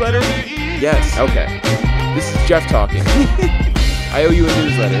people a newsletter? Yes. Okay. This is Jeff talking. I owe you a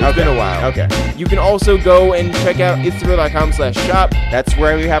newsletter. It's been a while. Okay. You can also go and check out itsthereal.com/shop. That's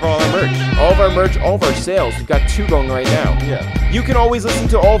where we have all our merch. All of our merch, all of our sales. We've got 2 going right now. Yeah. You can always listen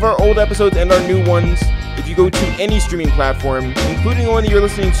to all of our old episodes and our new ones if you go to any streaming platform, including the one that you're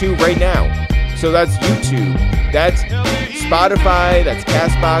listening to right now. So that's YouTube, that's Spotify, that's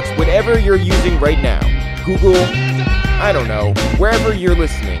CastBox, whatever you're using right now. Google, I don't know, wherever you're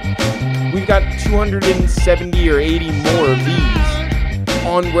listening. We've got 270 or 80 more of these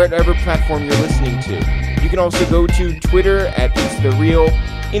on whatever platform you're listening to. You can also go to Twitter at ItsTheReal,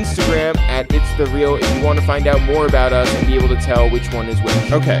 Instagram at ItsTheReal if you want to find out more about us and be able to tell which one is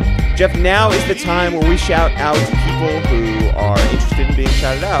which. Okay. Jeff, now is the time where we shout out to people who are interested in being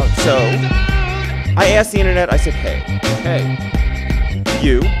shouted out. So, I asked the internet, I said, hey,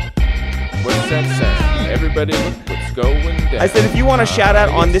 you. What's that sound? Everybody look what's going down. I said, if you want a shout out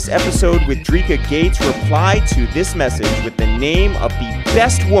on this episode with Dreka Gates, reply to this message with the name of the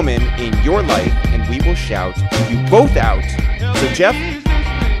best woman in your life, and we will shout you both out. So, Jeff,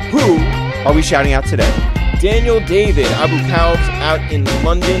 who are we shouting out today? Daniel David Abu Kalb's out in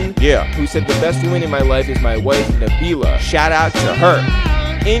London. Yeah. Who said the best woman in my life is my wife Nabila. Shout out to her.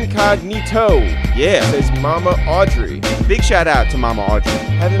 Incognito. Yeah. Says Mama Audrey. Big shout out to Mama Audrey.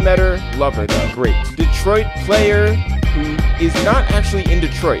 Haven't met her, love her though. Great. Detroit player who is not actually in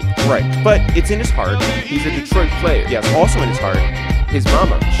Detroit. Right. But it's in his heart. He's a Detroit player. Yes, also in his heart. His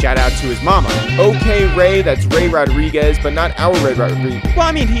mama. Shout out to his mama. OK Ray, that's Ray Rodriguez, but not our Ray Rodriguez. Well,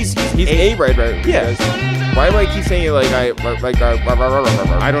 I mean, he's a Ray Rodriguez. Yeah. Why do I keep saying it like I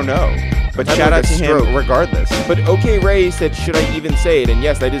don't know. But Had shout like out a to stroke. him regardless. But OK Ray said, should I even say it? And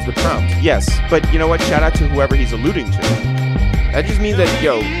yes, that is the prompt. Yes, but you know what? Shout out to whoever he's alluding to. That just means that,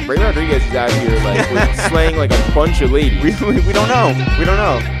 yo, Ray Rodriguez is out here, like, slaying, like, a bunch of ladies. We don't know. We don't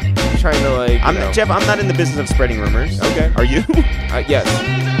know. Trying to, like, Jeff, I'm not in the business of spreading rumors. Okay. Are you? Yes.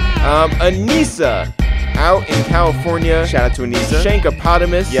 Anissa out in California. Shout out to Anissa.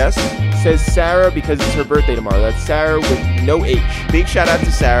 Shankopotamus. Yes. Says Sarah because it's her birthday tomorrow. That's Sarah with no H. Big shout out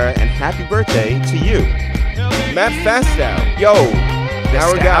to Sarah and happy birthday to you. Matt Fastow. Yo, Our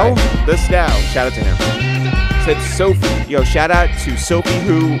Stow? guy. The Stow. Shout out to him. Said Sophie. Yo, shout out to Sophie,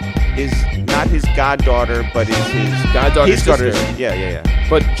 who is not his goddaughter, but is his Goddaughter's daughter's. sister. Yeah.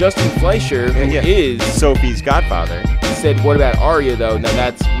 But Justin Fleischer, who is, Sophie's godfather. said, what about Arya, though? Now,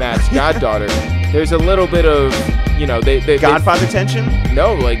 that's Matt's goddaughter. There's a little bit of, they Godfather tension?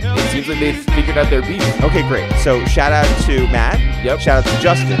 No, like, it seems like they've figured out their beef. Okay, great. So shout out to Matt. Yep. Shout out to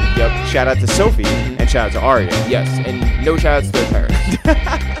Justin. Yep. Shout out to Sophie. And shout out to Arya. Yes, and no shout outs to their parents.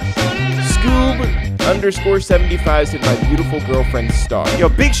 Scoob_75 said, my beautiful girlfriend, Star. Yo,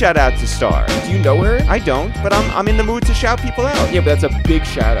 big shout out to Star. Do you know her? I don't, but I'm in the mood to shout people out. Yeah, but that's a big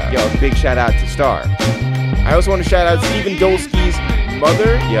shout out. Yo, big shout out to Star. I also want to shout out Stephen Dolsky's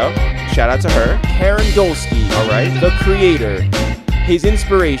mother. Yep. Shout out to her. Karen Dolsky. All right. The creator. His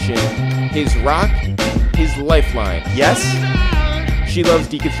inspiration. His rock. His lifeline. Yes. She loves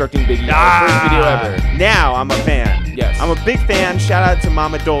deconstructing Biggie. Our first video ever. Now I'm a fan. Yes. I'm a big fan. Shout out to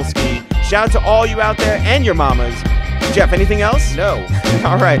Mama Dolsky. Shout out to all you out there and your mamas. Jeff, anything else? No.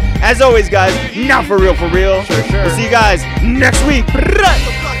 All right. As always, guys, not for real, for real. Sure. We'll see you guys next week.